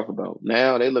nothing to talk about.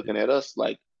 Now they looking at us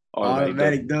like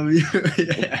automatic W.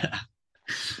 Yeah,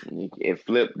 it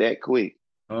flipped that quick.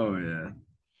 Oh yeah.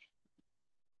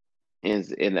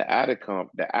 In the out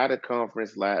of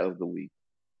conference lie of the week,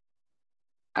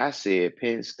 I said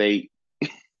Penn State.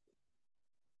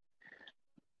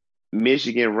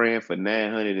 Michigan ran for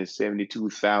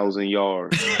 972,000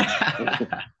 yards.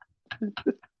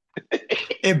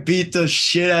 It beat the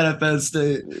shit out of Penn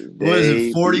State. What is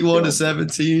it,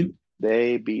 41-17?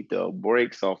 They beat the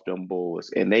brakes off them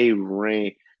boys, and they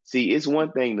ran. See, it's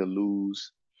one thing to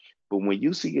lose, but when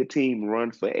you see a team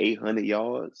run for 800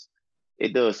 yards,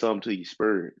 it does something to your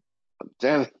spirit. I'm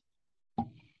telling you.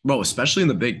 Well, especially in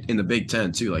the Big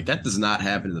Ten too. Like that does not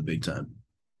happen in the Big Ten.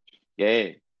 Yeah,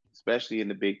 especially in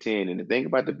the Big Ten. And the thing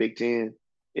about the Big Ten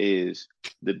is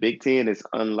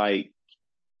unlike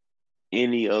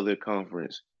any other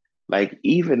conference. Like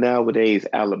even nowadays,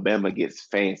 Alabama gets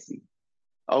fancy.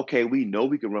 Okay, we know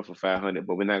we can run for 500,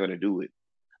 but we're not going to do it.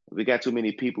 We got too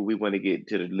many people we want to get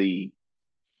to the league.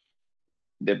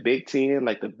 the Big Ten,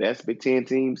 like the best Big Ten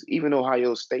teams, even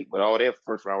Ohio State with all their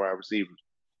first round wide receivers,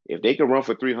 if they can run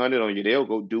for 300 on you, they'll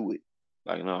go do it.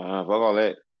 Like, no, fuck all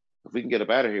that. If we can get up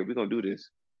out of here, we're gonna do this. Yep.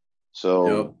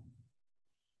 So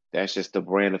that's just the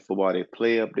brand of football they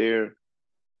play up there.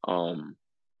 Um,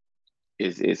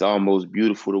 it's almost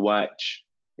beautiful to watch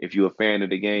if you're a fan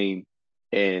of the game.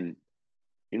 And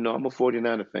I'm a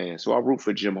 49er fan, so I root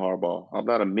for Jim Harbaugh. I'm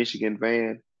not a Michigan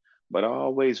fan, but I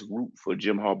always root for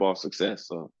Jim Harbaugh's success.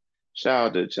 So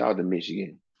shout out to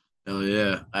Michigan. Hell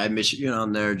yeah. I had Michigan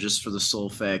on there just for the sole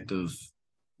fact of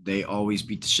they always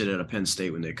beat the shit out of Penn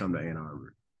State when they come to Ann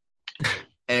Arbor.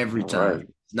 Every time. Right.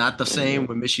 It's not the same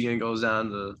when Michigan goes down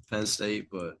to Penn State,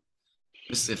 but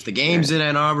if the game's in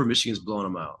Ann Arbor, Michigan's blowing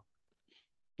them out.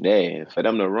 Yeah, for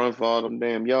them to run for all them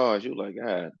damn yards, you like,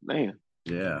 God damn.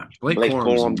 Yeah. Blake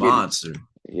Corum's a monster.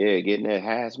 Getting that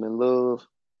Heisman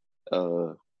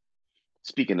love.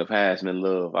 Speaking of Heisman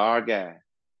love, our guy.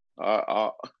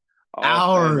 Our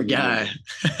guy.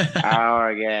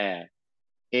 Our guy.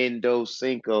 Endo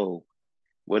Cinco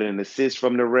with an assist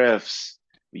from the refs.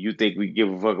 You think we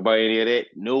give a fuck about any of that?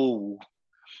 No.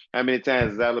 How many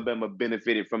times has Alabama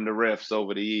benefited from the refs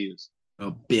over the years?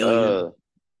 A billion.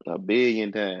 A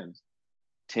billion times.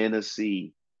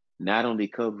 Tennessee not only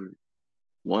covered,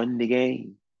 won the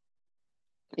game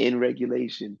in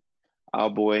regulation. Our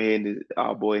boy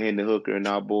Hendon Hooker and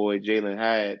our boy Jalen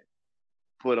Hyde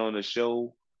put on a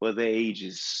show for the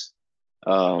ages.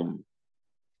 Them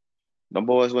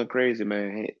boys went crazy,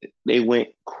 man. They went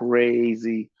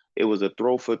crazy. It was a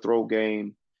throw-for-throw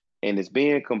game, and it's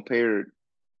being compared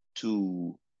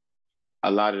to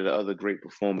a lot of the other great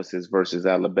performances versus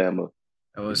Alabama.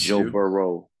 Joe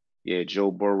Burrow. Yeah, Joe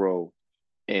Burrow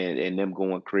and them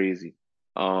going crazy.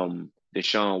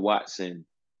 Deshaun Watson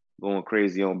going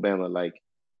crazy on Bama. Like,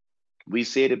 we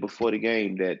said it before the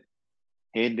game that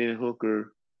Hendon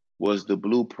Hooker was the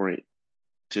blueprint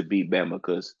to beat Bama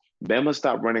because Bama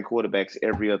stopped running quarterbacks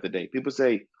every other day. People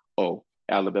say, oh,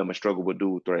 Alabama struggle with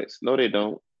dual threats. No, they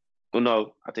don't. Well,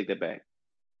 no, I take that back.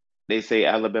 They say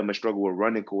Alabama struggle with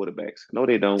running quarterbacks. No,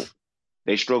 they don't.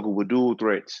 They struggle with dual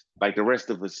threats like the rest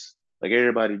of us, like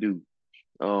everybody do.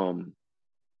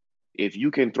 If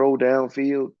you can throw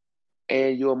downfield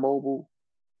and you're mobile,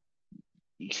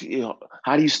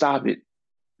 how do you stop it?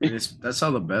 That's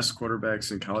how the best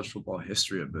quarterbacks in college football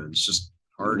history have been. It's just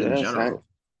hard in general.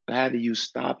 How do you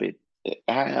stop it?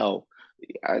 How?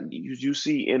 You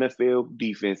see NFL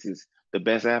defenses, the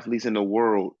best athletes in the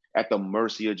world, at the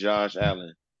mercy of Josh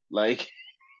Allen. Like,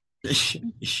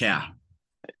 yeah.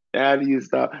 How do you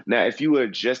stop? Now, if you are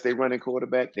just a running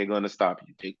quarterback, they're going to stop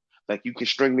you. You can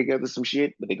string together some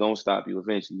shit, but they're going to stop you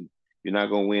eventually. You're not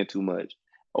going to win too much.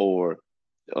 Or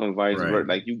vice versa.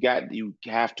 Like, you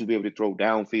have to be able to throw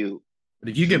downfield. But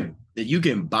if you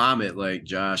can bomb it like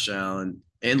Josh Allen,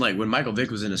 and like when Michael Vick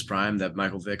was in his prime, that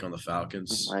Michael Vick on the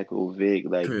Falcons. Michael Vick,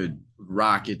 could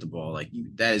rocket the ball. Like,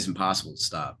 that is impossible to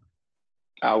stop.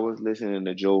 I was listening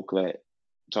to Joe Klatt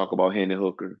talk about Hendon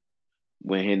Hooker.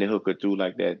 When Hendon Hooker threw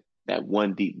like that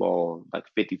one deep ball, like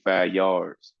 55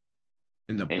 yards.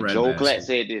 And Joe Klatt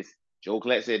said this. Joe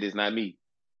Klatt said this, not me.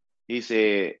 He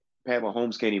said, Pat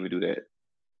Mahomes can't even do that.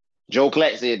 Joe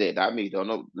Klatt said that, not me. Don't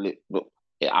know.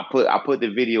 I put the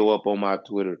video up on my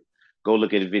Twitter. Go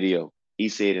look at the video. He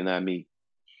said it, not me.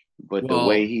 But the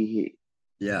way he hit.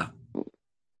 Yeah.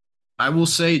 I will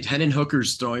say Hendon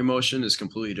Hooker's throwing motion is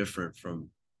completely different from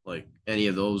like any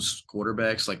of those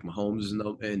quarterbacks like Mahomes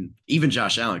and even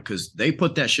Josh Allen, because they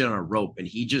put that shit on a rope and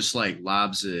he just like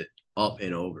lobs it up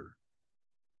and over.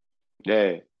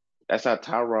 Yeah, that's how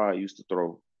Tyrod used to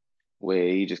throw, where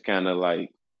he just kind of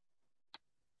like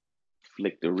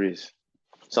flicked the wrist.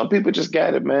 Some people just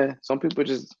got it, man. Some people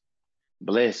just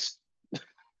blessed.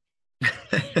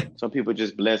 Some people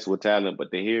just blessed with talent,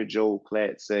 but to hear Joe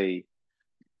Klatt say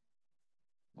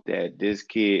that this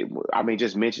kid,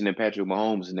 just mentioning Patrick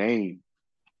Mahomes' name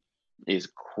is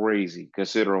crazy,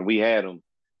 considering we had him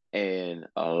and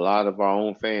a lot of our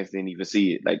own fans didn't even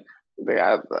see it. Like,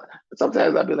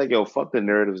 sometimes I'd be like, yo, fuck the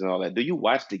narratives and all that. Do you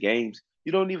watch the games?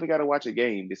 You don't even got to watch a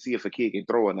game to see if a kid can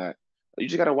throw or not. You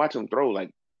just got to watch him throw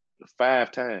like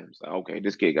 5 times. Okay,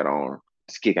 this kid got an arm.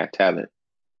 This kid got talent.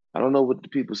 I don't know what the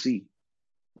people see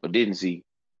or didn't see.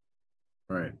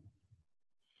 Right.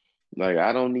 Like,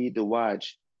 I don't need to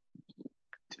watch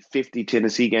 50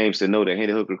 Tennessee games to know that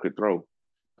Hendon Hooker could throw.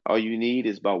 All you need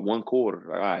is about one quarter.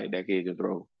 Like, all right, that kid can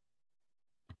throw.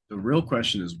 The real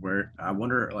question is where, I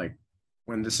wonder, like,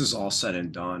 when this is all said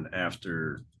and done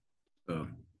after the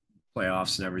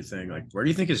playoffs and everything, like, where do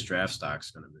you think his draft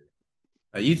stock's going to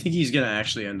be? You think he's going to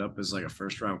actually end up as like a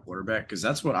first-round quarterback? Because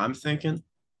that's what I'm thinking.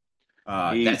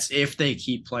 That's if they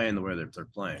keep playing the way that they're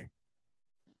playing.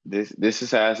 This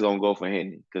is how it's gonna go for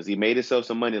Henry because he made himself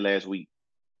some money last week.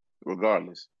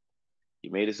 Regardless, he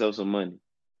made himself some money.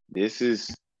 This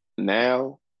is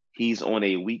now he's on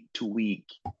a week to week.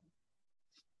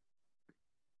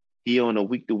 He on a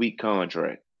week to week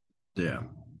contract. Yeah.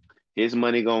 His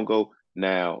money gonna go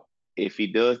now. If he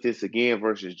does this again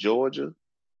versus Georgia,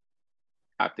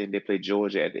 I think they play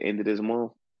Georgia at the end of this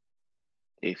month.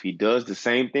 If he does the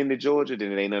same thing to Georgia,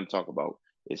 then it ain't nothing to talk about.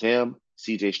 It's him,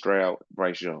 CJ Stroud,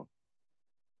 Bryce Young.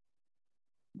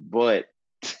 But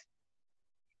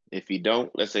if he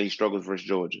don't, let's say he struggles versus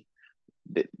Georgia,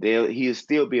 he'll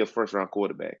still be a first round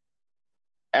quarterback.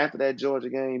 After that Georgia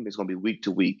game, it's gonna be week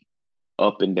to week,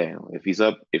 up and down. If he's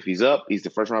up, he's the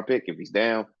first round pick. If he's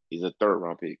down, he's a third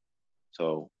round pick.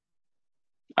 So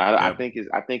I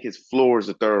think his floor is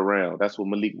the third round. That's what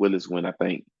Malik Willis went, I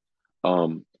think.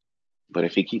 But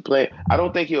if he keep playing, I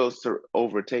don't think he'll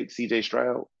overtake CJ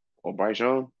Stroud or Bryce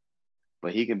Young,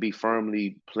 but he can be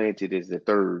firmly planted as the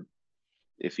third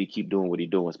if he keep doing what he's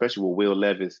doing, especially with Will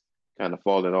Levis kind of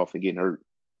falling off and getting hurt.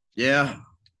 Yeah.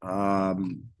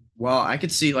 Well, I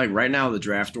could see like right now the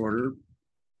draft order,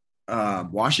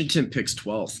 Washington picks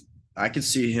 12th. I could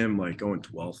see him like going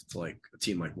 12th to like a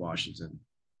team like Washington.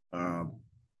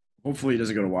 Hopefully he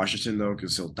doesn't go to Washington though,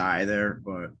 because he'll die there.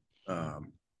 But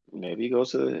maybe he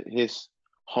goes to his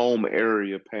home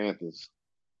area, Panthers.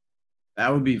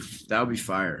 That would be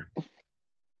fire.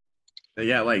 They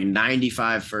got like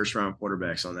 95 first round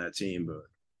quarterbacks on that team, but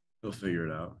he'll figure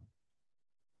it out.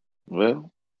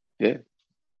 Well, yeah.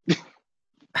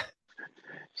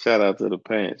 Shout out to the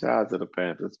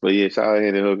Panthers. But yeah, shout out to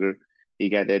Hendon Hooker. He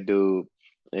got that dude.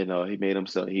 You know, he made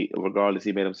himself. He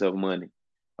made himself money.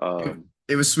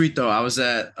 It was sweet though. I was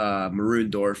at Maroon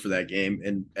Door for that game,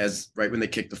 and right when they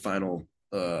kicked the final,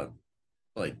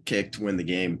 kick to win the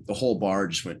game, the whole bar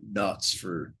just went nuts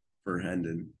for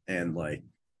Hendon, and like,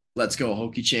 let's go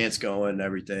Hokie chants going and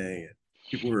everything.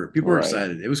 People were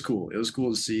excited. It was cool. It was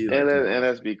cool to see. Like, and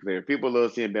let's be clear, people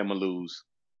love seeing Bama lose.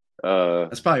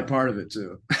 That's probably part of it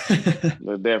too.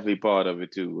 Definitely part of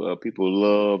it too. People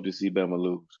love to see Bama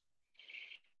lose.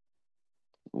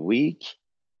 Week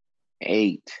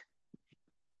 8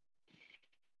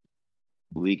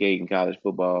 in college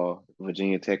football.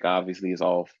 Virginia Tech obviously is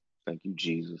off. Thank you,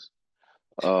 Jesus.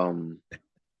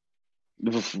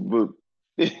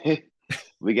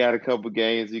 We got a couple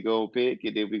games we go pick,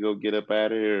 and then we go get up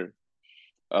out of here.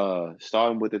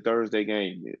 Starting with the Thursday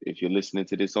game. If you're listening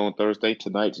to this on Thursday,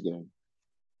 tonight's game.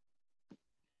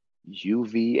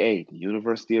 UVA, the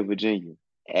University of Virginia,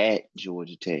 at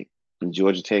Georgia Tech. And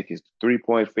Georgia Tech is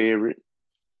 3-point favorite.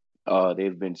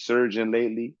 They've been surging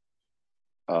lately.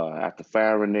 After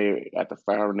firing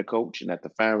the coach and after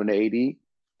firing the AD, they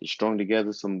strung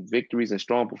together some victories and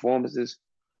strong performances.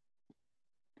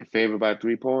 Favored by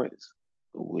 3 points.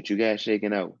 What you got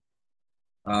shaking out?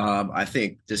 I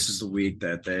think this is the week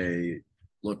that they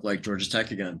look like Georgia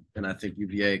Tech again, and I think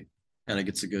UVA kind of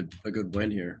gets a good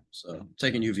win here. So I'm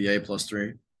taking UVA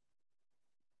 +3.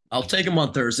 I'll take them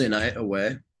on Thursday night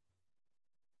away.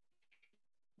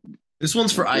 This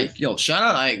one's for Ike. Yo, shout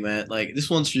out Ike, man. Like, this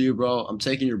one's for you, bro. I'm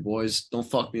taking your boys. Don't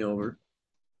fuck me over.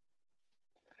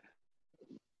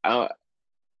 I'm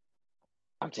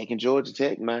taking Georgia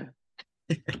Tech, man.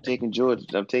 I'm taking Georgia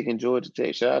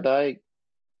Tech. Shout out to Ike.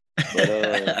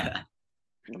 But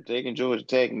I'm taking Georgia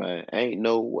Tech, man.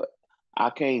 I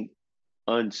can't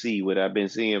unsee what I've been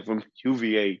seeing from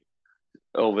UVA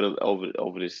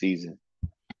over this season.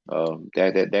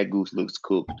 That goose looks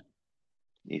cooked,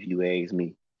 if you ask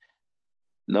me.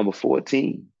 Number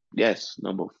 14, yes,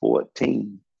 number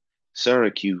 14,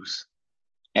 Syracuse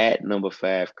at number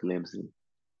 5, Clemson.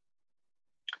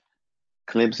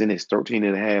 Clemson is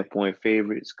 13.5-point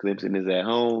favorites. Clemson is at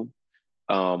home.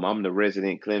 I'm the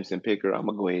resident Clemson picker. I'm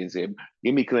gonna go ahead and say,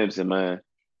 give me Clemson, man.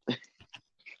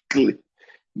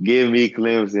 Give me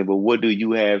Clemson. But what do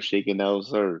you have shaking out,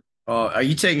 sir? Are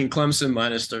you taking Clemson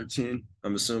 -13?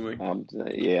 I'm assuming.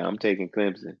 I'm taking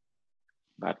Clemson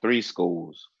by 3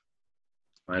 scores.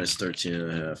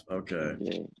 -13.5. Okay.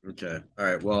 Yeah. Okay. All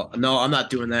right. Well, no, I'm not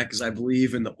doing that because I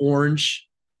believe in the orange.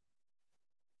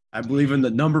 I believe in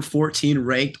the number 14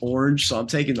 ranked orange, so I'm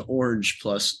taking the orange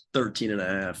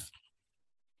 +13.5.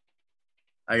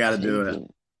 I got to do it.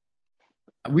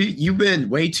 You've been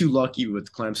way too lucky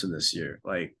with Clemson this year.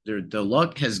 Like, the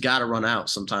luck has got to run out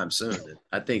sometime soon.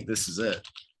 I think this is it.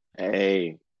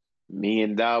 Hey, me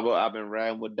and Dabo, I've been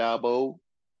riding with Dabo.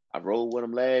 I rode with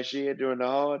him last year during the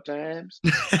hard times.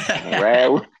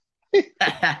 Ride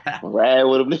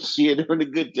with him this year during the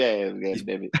good times. God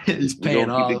damn it. He's paying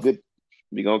off.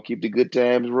 We're going to keep the good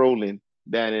times rolling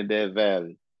down in that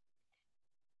valley.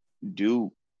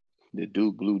 Duke, the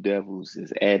Duke Blue Devils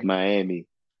is at Miami.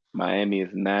 Miami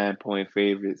is 9-point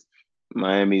favorites.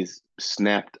 Miami's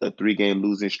snapped a 3-game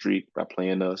losing streak by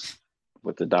playing us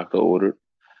with the doctor order.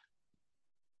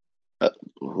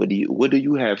 What do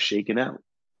you have shaken out?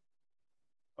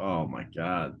 Oh my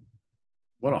God.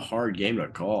 What a hard game to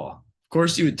call. Of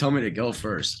course you would tell me to go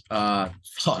first.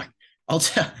 Fuck. I'll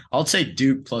take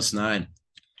Duke +9. I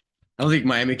don't think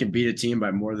Miami can beat a team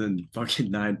by more than fucking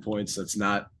 9 points. That's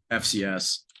not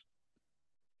FCS.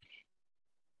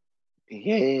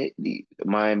 Yeah,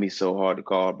 Miami's so hard to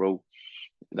call, bro.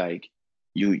 Like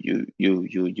you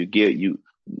get you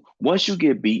once you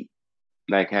get beat,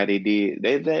 like how they did,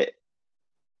 they let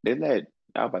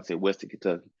I was about to say Western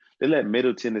Kentucky. They let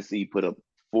Middle Tennessee put up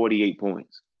 48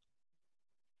 points.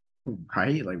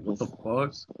 Right? Like what the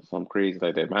fuck? Something crazy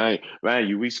like that. Mind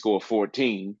you, we scored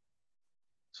 14.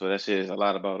 So that says a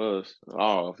lot about us,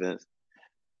 our offense.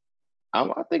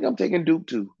 I think I'm taking Duke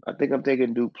too. I think I'm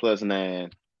taking Duke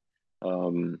 +9.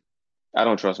 Um, I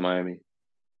don't trust Miami.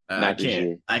 I Not this can't.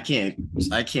 year.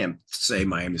 I can't say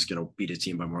Miami's gonna beat a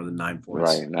team by more than 9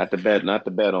 points. Right. Not to bet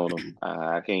on them.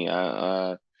 I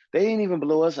can't. They ain't even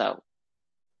blow us out.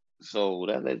 So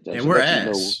that And should we're let you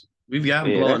know. ass. We've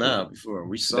gotten Yeah, blown out before.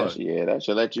 We suck. that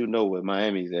should let you know where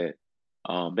Miami's at.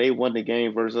 They won the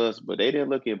game versus us, but they didn't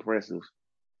look impressive.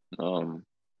 Um,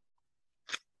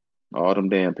 all them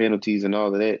damn penalties and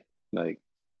all of that. Like,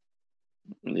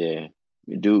 yeah,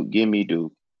 Duke, give me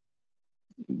Duke.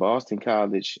 Boston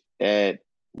College at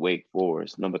Wake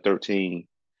Forest, number 13.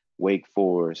 Wake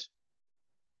Forest.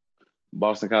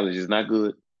 Boston College is not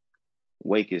good.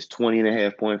 Wake is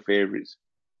 20.5-point favorites.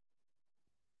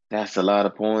 That's a lot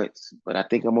of points, but I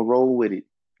think I'm gonna roll with it.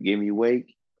 Give me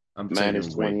Wake I'm minus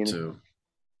taking 20. Wake too.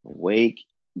 Wake,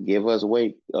 give us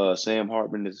Wake. Sam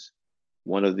Hartman is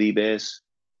one of the best.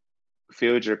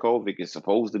 Phil Jurkovec is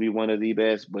supposed to be one of the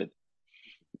best, but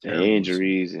the Terrible.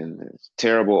 injuries and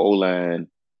terrible O line.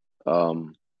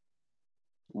 Um,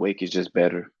 Wake is just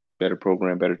better, better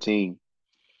program, better team.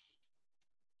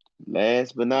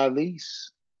 Last but not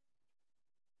least,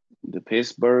 the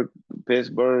Pittsburgh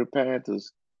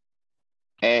Panthers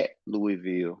at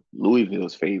Louisville.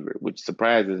 Louisville's favorite, which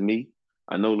surprises me.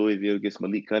 I know Louisville gets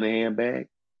Malik Cunningham back.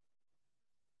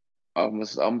 I'm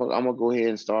gonna go ahead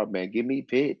and start, man. Give me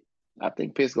Pitt. I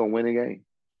think Pitt's gonna win the game.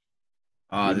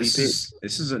 Give me This Pitt.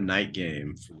 is a night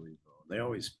game for Louisville. They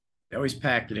always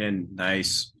pack it in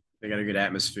nice. They got a good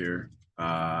atmosphere.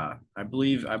 I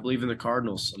believe in the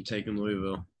Cardinals. I'm taking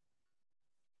Louisville.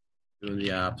 Doing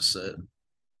the opposite.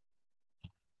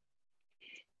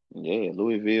 Yeah,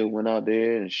 Louisville went out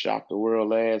there and shocked the world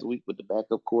last week with the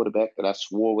backup quarterback that I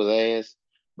swore was ass.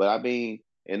 But I mean,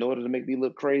 in order to make me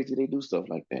look crazy, they do stuff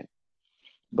like that.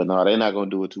 But no, they're not gonna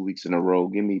do it 2 weeks in a row.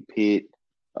 Give me Pitt.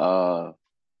 Uh,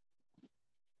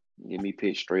 give me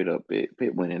Pitt straight up.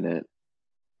 Pitt winning that.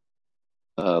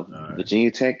 right.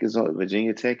 Virginia Tech is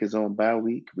on bye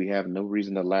week. We have no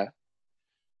reason to lie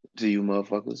to you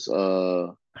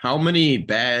motherfuckers. How many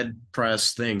bad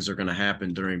press things are going to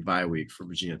happen during bye week for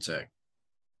Virginia Tech?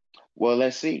 Well,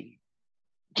 let's see.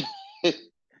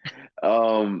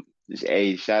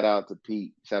 Hey, shout out to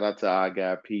Pete. Shout out to our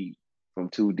guy Pete from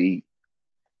Too Deep.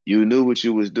 You knew what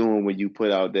you was doing when you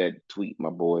put out that tweet, my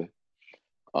boy.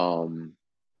 I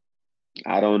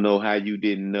don't know how you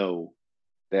didn't know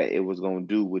that it was gonna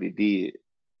do what it did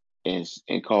and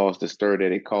cause the stir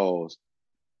that it caused.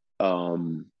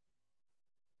 Um,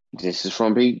 this is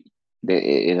from Pete.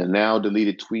 In a now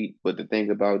deleted tweet, but the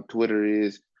thing about Twitter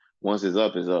is once it's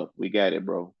up, it's up. We got it,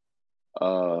 bro.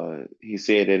 He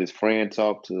said that his friend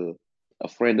talked to a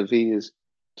friend of his,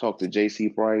 talked to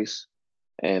JC Price,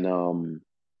 and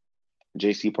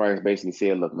JC Price basically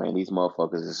said, "Look, man, these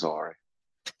motherfuckers are sorry.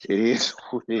 It is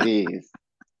what it is."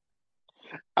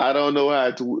 I don't know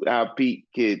how Pete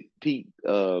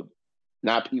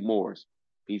not Pete Morris.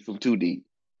 Pete from Too Deep.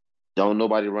 Don't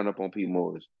nobody run up on Pete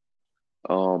Morris.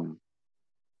 Um,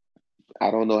 I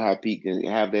don't know how Pete can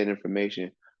have that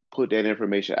information, put that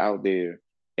information out there,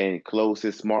 and close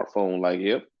his smartphone like,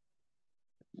 "Yep,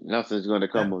 nothing's going to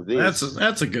come of this."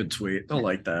 That's a good tweet. I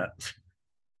like that.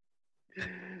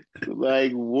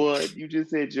 Like what? You just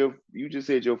said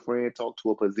your friend talked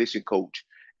to a position coach,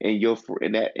 and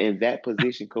that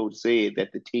position coach said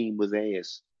that the team was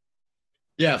ass.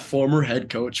 Yeah, former head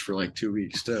coach for like 2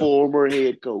 weeks too. Former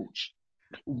head coach.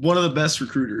 One of the best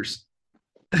recruiters.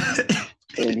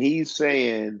 And he's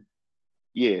saying,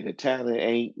 yeah, the talent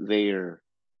ain't there,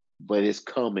 but it's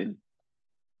coming.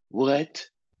 What?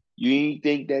 You ain't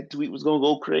think that tweet was gonna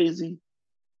go crazy?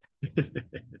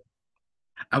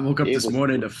 I woke up this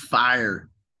morning to fire.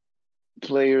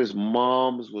 players'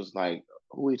 moms was like,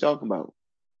 "Who are you talking about?"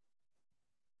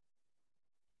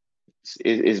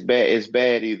 It's bad. It's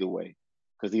bad either way,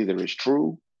 because either it's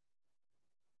true,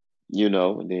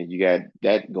 and then you got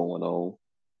that going on,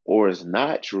 or it's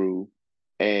not true,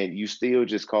 and you still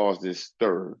just cause this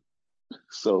stir.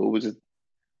 So it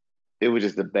was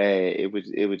just a bad. It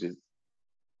was just.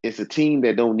 It's a team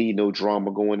that don't need no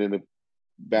drama going in the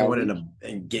bye Going week in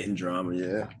and getting drama,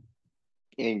 yeah.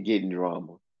 and getting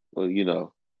drama. Well,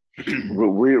 real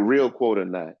quote or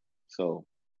not. So,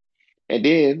 and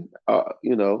then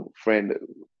friend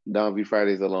Don V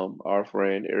Fridays alum, our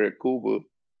friend Eric Kuba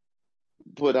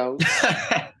put out.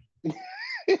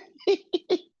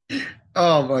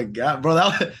 Oh my god, bro!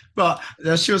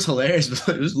 That shit was hilarious.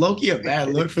 But it was low-key a bad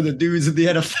look for the dudes in the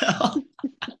NFL.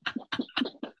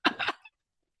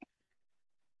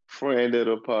 Friend of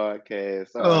the podcast,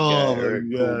 Oh my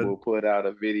Eric God. Kuba put out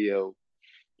a video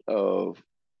of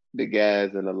the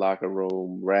guys in the locker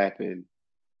room rapping,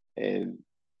 and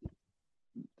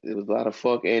there was a lot of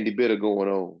fuck Andy Bitter going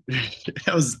on.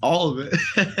 That was all of it.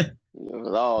 It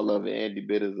was all of it. Andy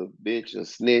Bitter's a bitch, a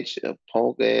snitch, a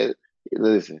punk ass.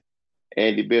 Listen,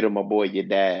 Andy Bitter, my boy, you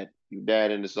died. You died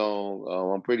in the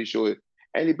song. I'm pretty sure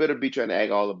Andy Bitter be trying to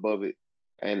act all above it,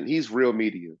 and he's real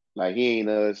media. Like he ain't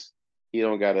us. He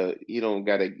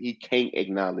can't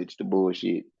acknowledge the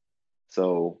bullshit.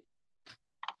 So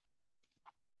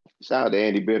shout out to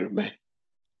Andy Bitter, man.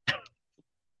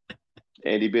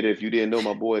 Andy Bitter, if you didn't know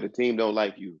my boy, the team don't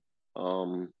like you.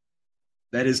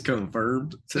 That is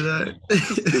confirmed today.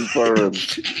 Confirmed.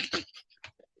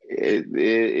 It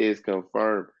is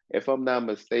confirmed. If I'm not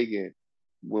mistaken,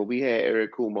 when we had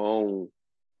Eric Kuma on,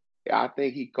 I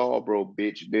think he called bro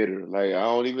bitch Bitter. Like I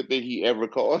don't even think he ever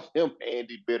called him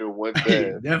Andy Bitter one He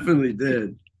time. definitely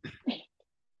did.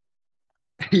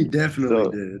 He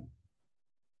definitely did.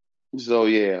 So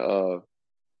yeah,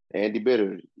 Andy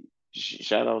Bitter,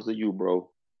 shout outs to you,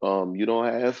 bro. You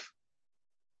don't have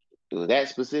that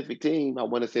specific team. I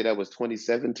want to say that was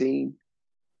 2017.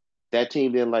 That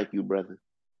team didn't like you, brother.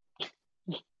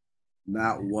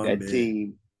 Not one That bit.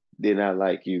 team did not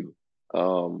like you.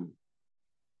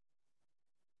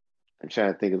 I'm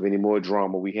trying to think of any more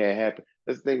drama we had happen.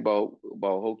 Let's think about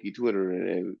Hokie Twitter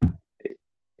and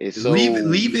it's so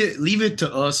leave it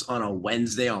to us on a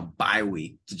Wednesday on bye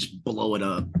week to just blow it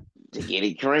up. To get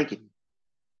it cranking.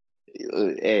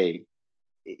 Hey,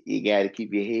 you got to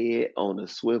keep your head on a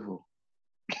swivel.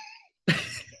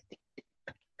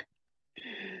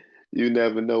 You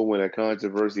never know when a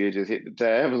controversy has just hit the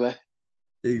timeline.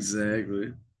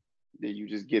 Exactly. Then you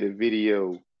just get a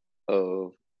video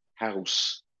of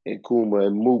House and Kuma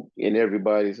and Mook and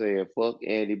everybody saying, fuck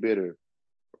Andy Bitter.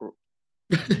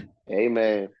 Hey,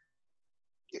 man.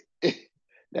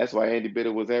 That's why Andy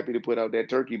Bitter was happy to put out that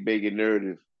turkey bacon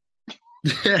narrative.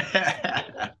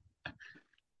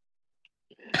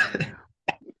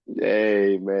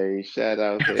 Hey, man. Shout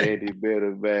out to Andy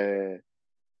Bitter, man.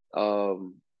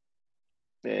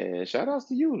 Man, shout outs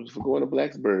to you for going to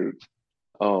Blacksburg.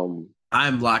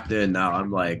 I'm locked in now.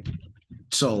 I'm like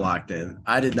so locked in.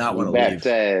 I did not want to leave.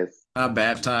 I'm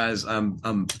baptized.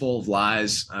 I'm full of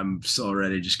lies. I'm so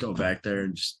ready to just go back there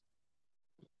and just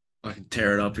fucking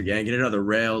tear it up again. Get another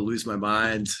rail. Lose my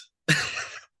mind.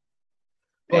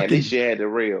 At least you had the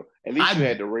rail. At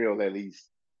least.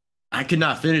 I could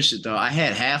not finish it though. I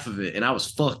had half of it and I was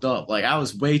fucked up. Like I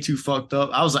was way too fucked up.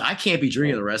 I was like, I can't be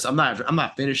drinking the rest. I'm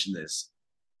not finishing this.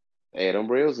 Hey,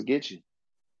 them rails will get you.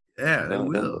 Yeah, they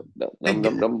will.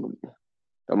 Them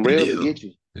rails will get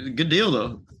you. Good deal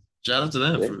though. Shout out to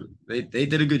them for they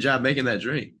did a good job making that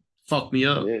drink. Fucked me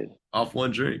up off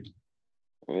one drink.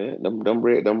 Yeah,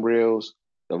 them rails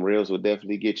will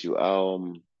definitely get you.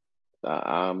 I'm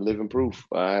living proof.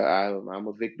 I'm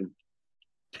a victim.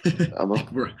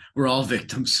 We're all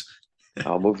victims.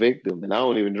 I'm a victim, and I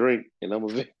don't even drink, and I'm a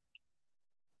victim.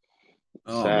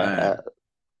 Oh man.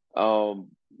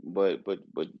 But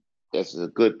that's a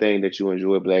good thing that you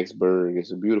enjoy Blacksburg.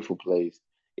 It's a beautiful place.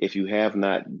 If you have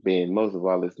not been, most of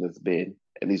our listeners been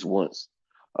at least once.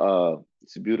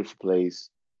 It's a beautiful place.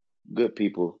 Good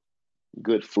people,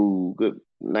 good food, good,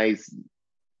 nice.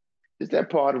 It's that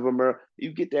part of America.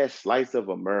 You get that slice of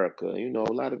America. A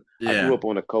lot of. I grew up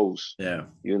on the coast. Yeah.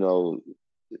 You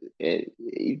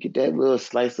get that little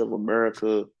slice of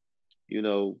America.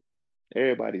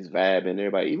 Everybody's vibing.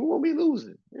 Everybody, even when we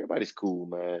losing, everybody's cool,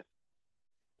 man.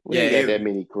 We ain't got that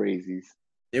many crazies.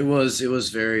 It was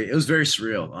very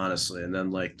surreal, honestly. And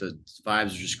then like the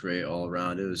vibes were just great all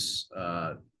around. It was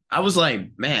I was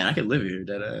like, man, I could live here,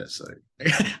 dead ass. Like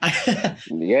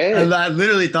And I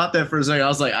literally thought that for a second. I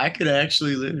was like, I could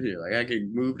actually live here. Like I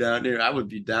could move down here. I would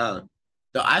be down.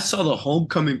 I saw the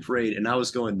homecoming parade and I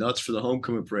was going nuts for the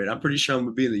homecoming parade. I'm pretty sure I'm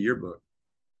gonna be in the yearbook.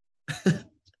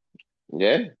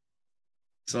 Yeah,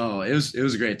 So it was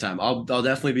a great time. I'll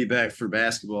definitely be back for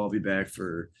basketball. I'll be back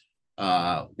for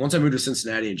once I move to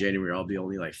Cincinnati in January, I'll be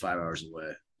only like 5 hours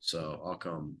away. So I'll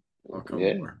come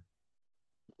yeah, more.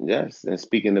 yes. And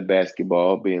speaking of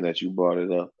basketball, being that you brought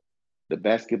it up, the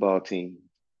basketball team,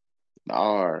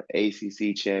 our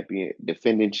ACC champion,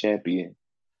 defending champion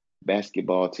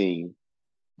basketball team,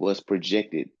 was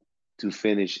projected to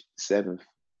finish seventh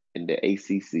in the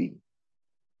ACC.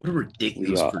 What a We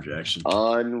ridiculous are projection.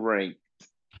 unranked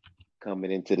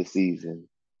coming into the season.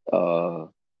 Uh,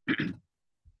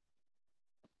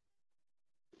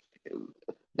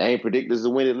 they ain't predicted us to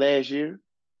win it last year.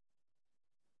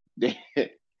 It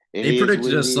They is what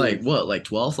predicted it us like is. what, like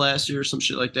 12th last year or some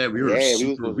shit like that. We were Yeah, we were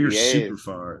super, supposed to we were be super ass.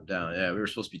 far down. Yeah, we were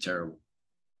supposed to be terrible.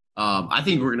 I We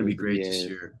think were we're gonna be supposed to be great this ass.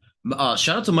 year.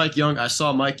 Shout out to Mike Young. I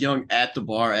saw Mike Young at the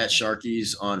bar at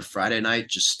Sharky's on Friday night,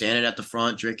 just standing at the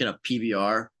front drinking a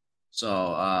PBR.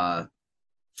 So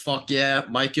fuck yeah,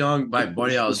 Mike Young, my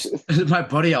buddy I was my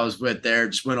buddy I was with there,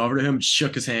 just went over to him,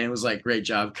 shook his hand, was like, great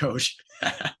job, coach.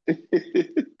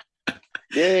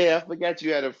 Yeah, I forgot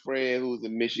you had a friend who was a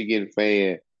Michigan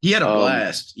fan. He had a Um,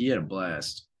 blast. He had a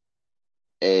blast.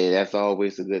 Hey, that's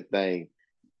always a good thing.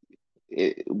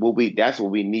 That's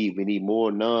what we need. We need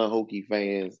more non-Hokie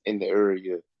fans in the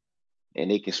area,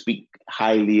 and they can speak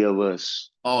highly of us.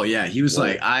 Oh yeah, he was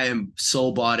like, When I am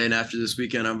so bought in after this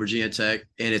weekend on Virginia Tech,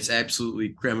 and it's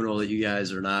absolutely criminal that you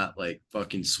guys are not like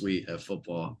fucking sweet at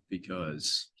football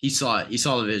because he saw it, he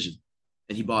saw the vision,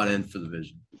 and he bought in for the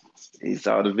vision. he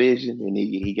saw the vision, and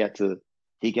he got to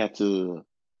he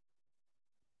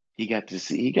got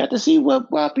to see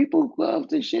what why people love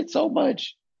this shit so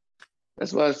much.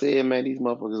 That's why I said, man, these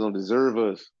motherfuckers don't deserve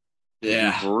us. To be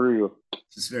Yeah, for real,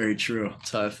 it's very true.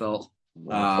 That's how I felt.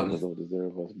 motherfuckers Um, don't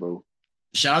deserve us, bro.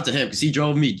 Shout out to him because he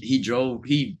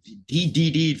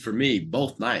DD'd for me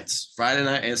both nights, Friday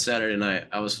night and Saturday night.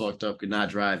 I was fucked up, could not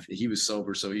drive. He was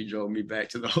sober, so he drove me back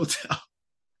to the hotel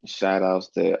Shout outs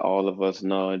to all of us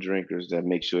non-drinkers that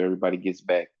make sure everybody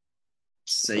uh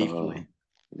safely.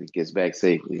 gets back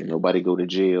safely. Nobody go to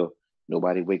jail.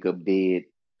 Nobody wake up dead.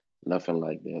 Nothing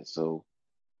like that. So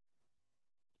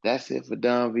that's it for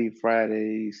Don V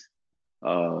Fridays.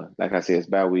 Like I said, it's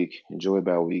bye week. Enjoy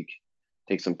bye week.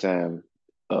 Take some time.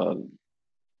 Uh,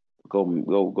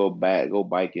 go back. Go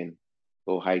biking.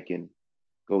 Go hiking.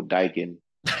 Go diking.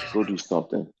 Go do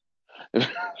something. but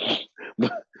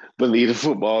leave the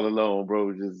football alone,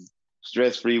 bro. Just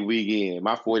stress free weekend.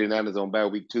 My 49ers on bye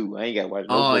week too. I ain't got to watch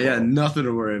no Oh yeah, football. nothing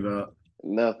to worry about.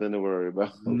 Nothing to worry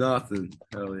about. Nothing.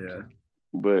 Hell yeah.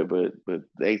 But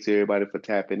thanks to everybody for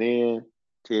tapping in.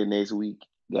 Till next week.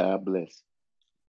 God bless.